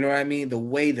 and you know what I mean. The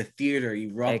way the theater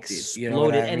erupted, exploded. You know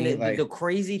what I mean? And the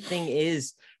crazy thing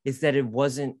is that it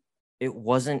wasn't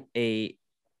an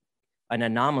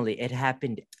anomaly. It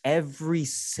happened every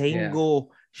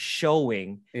single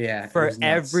showing for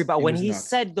everybody. When he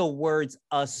said the words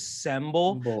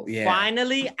assemble,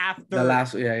 finally after the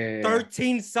last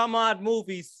 13 some odd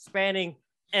movies spanning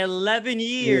 11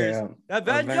 years,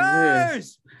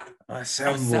 Avengers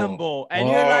assemble. And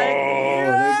you're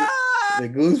like, the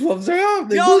goosebumps are up.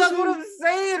 That's what I'm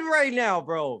saying right now,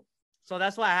 bro. So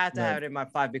that's why I had to have it in my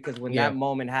 5, because when that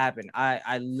moment happened,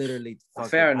 I literally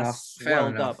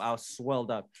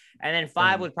swelled up. And then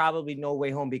 5 was probably No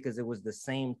Way Home, because it was the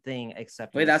same thing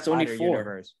except that's only 4.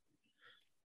 Universe.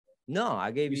 No,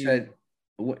 I gave you.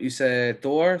 You said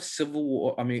Thor, Civil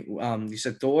War. I mean, you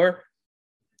said Thor,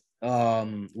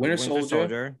 Winter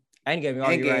Soldier, Endgame.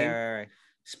 Right.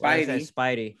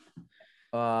 Spidey.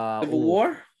 Civil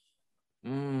War.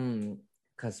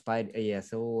 Cause Spidey. Yeah.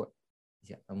 So.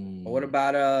 Yeah. What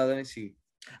about let me see.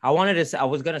 I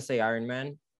was gonna say Iron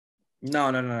Man. No,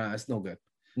 it's no good.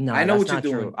 No, I know what you're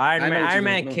doing. True. Iron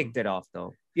Man kicked it off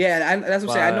though. Yeah, that's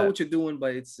what I'm saying. I know what you're doing,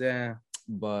 but it's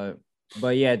But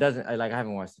yeah, it doesn't. I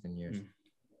haven't watched it in years.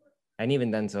 And even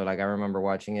then, so like I remember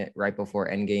watching it right before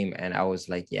Endgame, and I was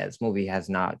like, yeah, this movie has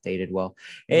not dated well.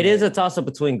 It is a toss up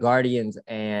between Guardians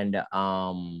and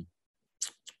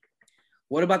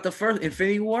What about the first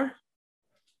Infinity War?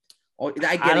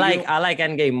 I like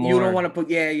Endgame more. You don't want to put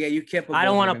you can't put. I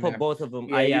don't want to put both of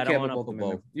them. I don't want to put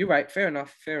both. You're right. Fair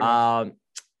enough.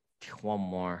 One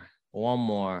more.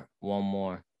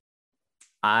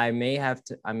 I may have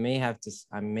to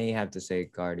say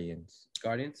Guardians.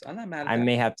 Guardians. I'm not mad at that. I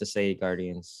may have to say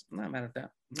Guardians. I'm not mad at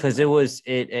that. Because it was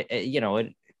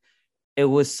it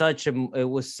was such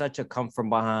a come from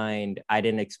behind. I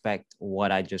didn't expect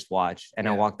what I just watched, and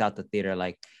I walked out the theater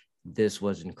like, this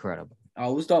was incredible.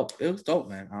 Oh, it was dope. It was dope,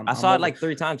 man. I saw it like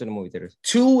 3 times in the movie theaters.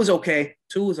 2 was okay.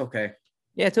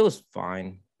 Yeah, 2 was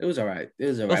fine. It was all right. It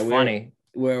was funny.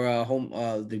 Where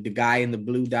the guy in the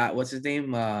blue dot, what's his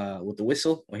name? With the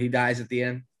whistle when he dies at the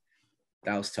end.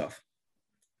 That was tough.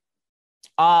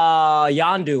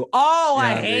 Yondu. Oh,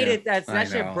 I hated that. That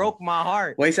shit broke my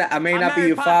heart. Wait, I may not be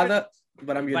your father,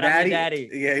 but I'm your daddy.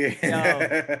 Yeah.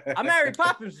 Yo, I'm Mary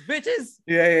Poppins, bitches.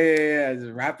 Yeah.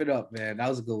 Just wrap it up, man. That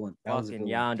was a good one. Fucking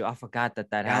Yondu. I forgot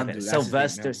that happened.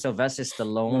 Sylvester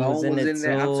Stallone was in it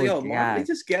too. They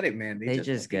just get it, man. They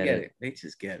just get it. They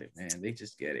just get it, man. They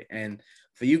just get it. And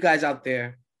for you guys out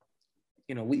there,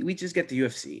 we just get the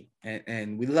UFC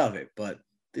and we love it. But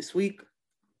this week,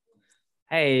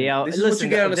 hey, yo, this is what you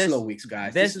get on the slow weeks,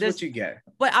 guys. This is what you get.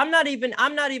 But I'm not even.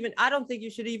 I don't think you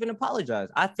should even apologize.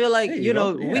 I feel like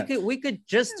we could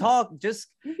just talk, just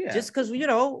because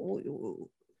you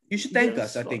should thank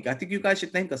us. I think you guys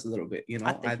should thank us a little bit.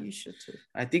 I think you should too.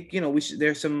 I think we should.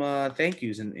 There's some thank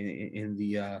yous in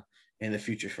the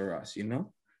future for us.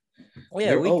 Oh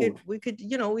yeah, we could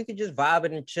just vibe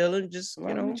and chilling.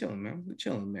 We're chilling,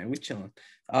 man. We're chilling.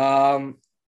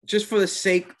 Just for the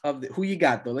sake of who you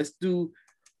got though, let's do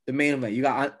the main event. You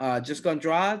got Jessica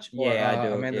Andrade or I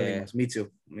do. Amanda Ramos? Me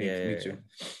too. Me too.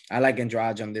 I like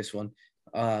Andrade on this one.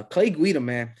 Clay Guida,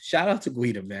 man. Shout out to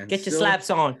Guida, man. Get your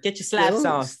slaps on.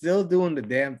 Still doing the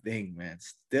damn thing, man.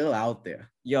 Still out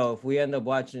there. Yo, if we end up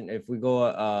watching, if we go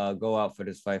out for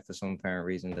this fight for some apparent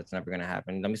reason, that's never gonna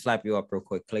happen. Let me slap you up real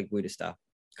quick, Clay Guida style.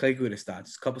 Clay Guida style.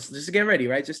 Just to get ready,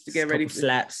 right? Just to get ready.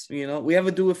 Slaps. We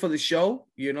ever do it for the show.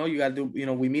 You gotta do.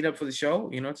 We meet up for the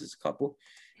show. Just a couple.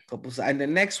 And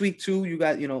then next week too, you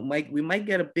got. Mike. We might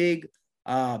get a big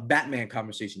Batman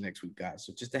conversation next week, guys.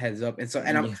 So just a heads up.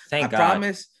 I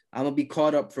promise I'm gonna be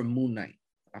caught up for Moon Knight.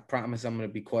 I promise I'm gonna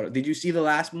be caught up. Did you see the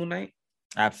last Moon Knight?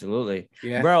 Absolutely.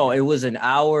 Yeah. Bro, it was an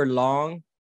hour long.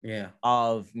 Yeah.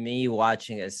 Of me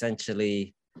watching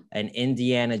essentially an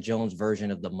Indiana Jones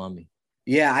version of The Mummy.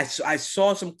 Yeah, I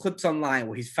saw some clips online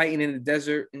where he's fighting in the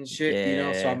desert and shit.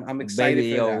 Yeah. So I'm excited.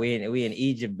 Baby, for that. We in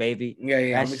Egypt, baby.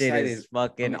 Yeah. That shit excited. Is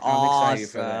fucking awesome.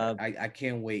 Excited for that. I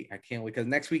can't wait. Because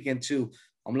next weekend too,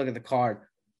 I'm looking at the card.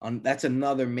 That's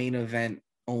another main event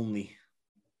only.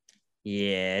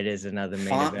 Yeah, it is another main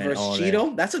event versus only.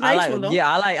 Cheeto. That's a nice one though.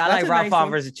 Yeah, I like Rob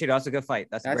Font versus Cheeto. That's a good fight.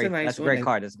 That's a great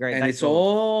card. That's great. And it's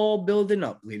all building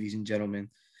up, ladies and gentlemen.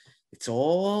 It's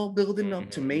all building up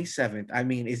to May 7th. I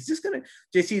mean, it's just gonna,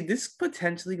 JC, this is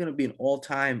potentially gonna be an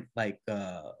all-time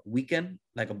weekend,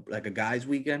 like a guy's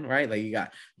weekend, right? Like you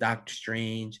got Doctor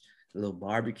Strange, a little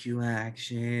barbecue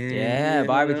action. Yeah,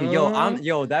 barbecue.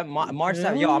 Yo, that March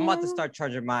 7th. Yo, I'm about to start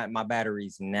charging my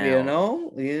batteries now.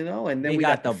 And then we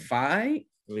got the fight.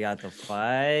 We got the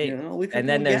fight. And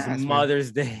then there's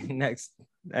Mother's Day next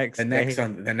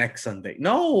the next Sunday.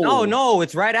 No,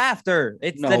 it's right after.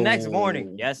 It's the next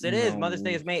morning. Yes, it is. Mother's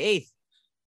Day is May 8th.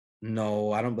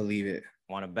 No, I don't believe it.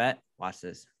 Want to bet? Watch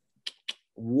this.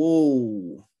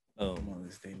 Whoa. Oh,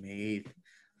 Mother's Day, May 8th.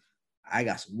 I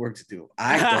got some work to do.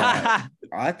 I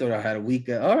thought I had a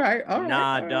weekend. All right.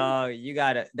 Nah, dog. You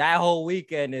got it. That whole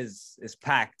weekend is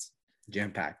packed.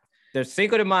 Jam-packed. There's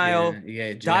Cinco de Mayo,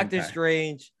 Doctor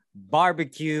Strange,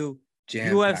 barbecue,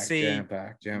 UFC,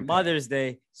 jam-packed. Mother's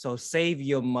Day. So save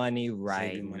your money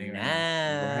right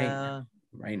now.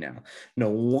 Right now. No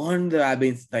wonder I've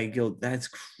been like, yo, that's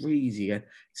crazy.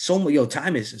 So much,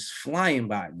 time is just flying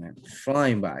by, man.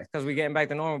 Flying by. Because we're getting back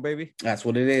to normal, baby. That's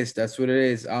what it is.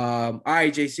 All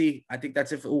right, JC. I think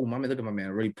that's it for look at my man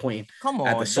already pointing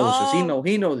at the socials. Dog.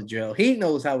 He knows the drill. He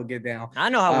knows how we get down. I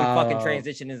know how we fucking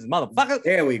transition in this motherfucker.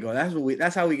 There we go.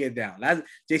 That's how we get down.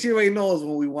 JC already knows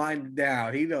when we wind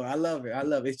down. He knows. I love it.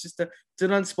 It's just it's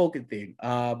an unspoken thing.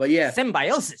 But yeah.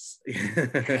 Symbiosis.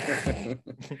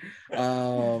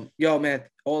 Yo, man,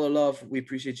 all the love. We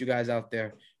appreciate you guys out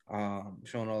there.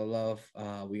 Showing all the love.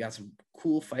 We got some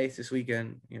cool fights this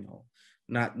weekend.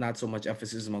 Not so much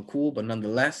emphasis on cool, but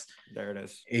nonetheless, there it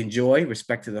is. Enjoy.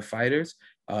 Respect to the fighters.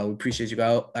 We appreciate you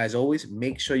guys as always.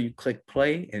 Make sure you click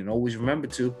play and always remember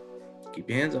to keep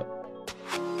your hands up.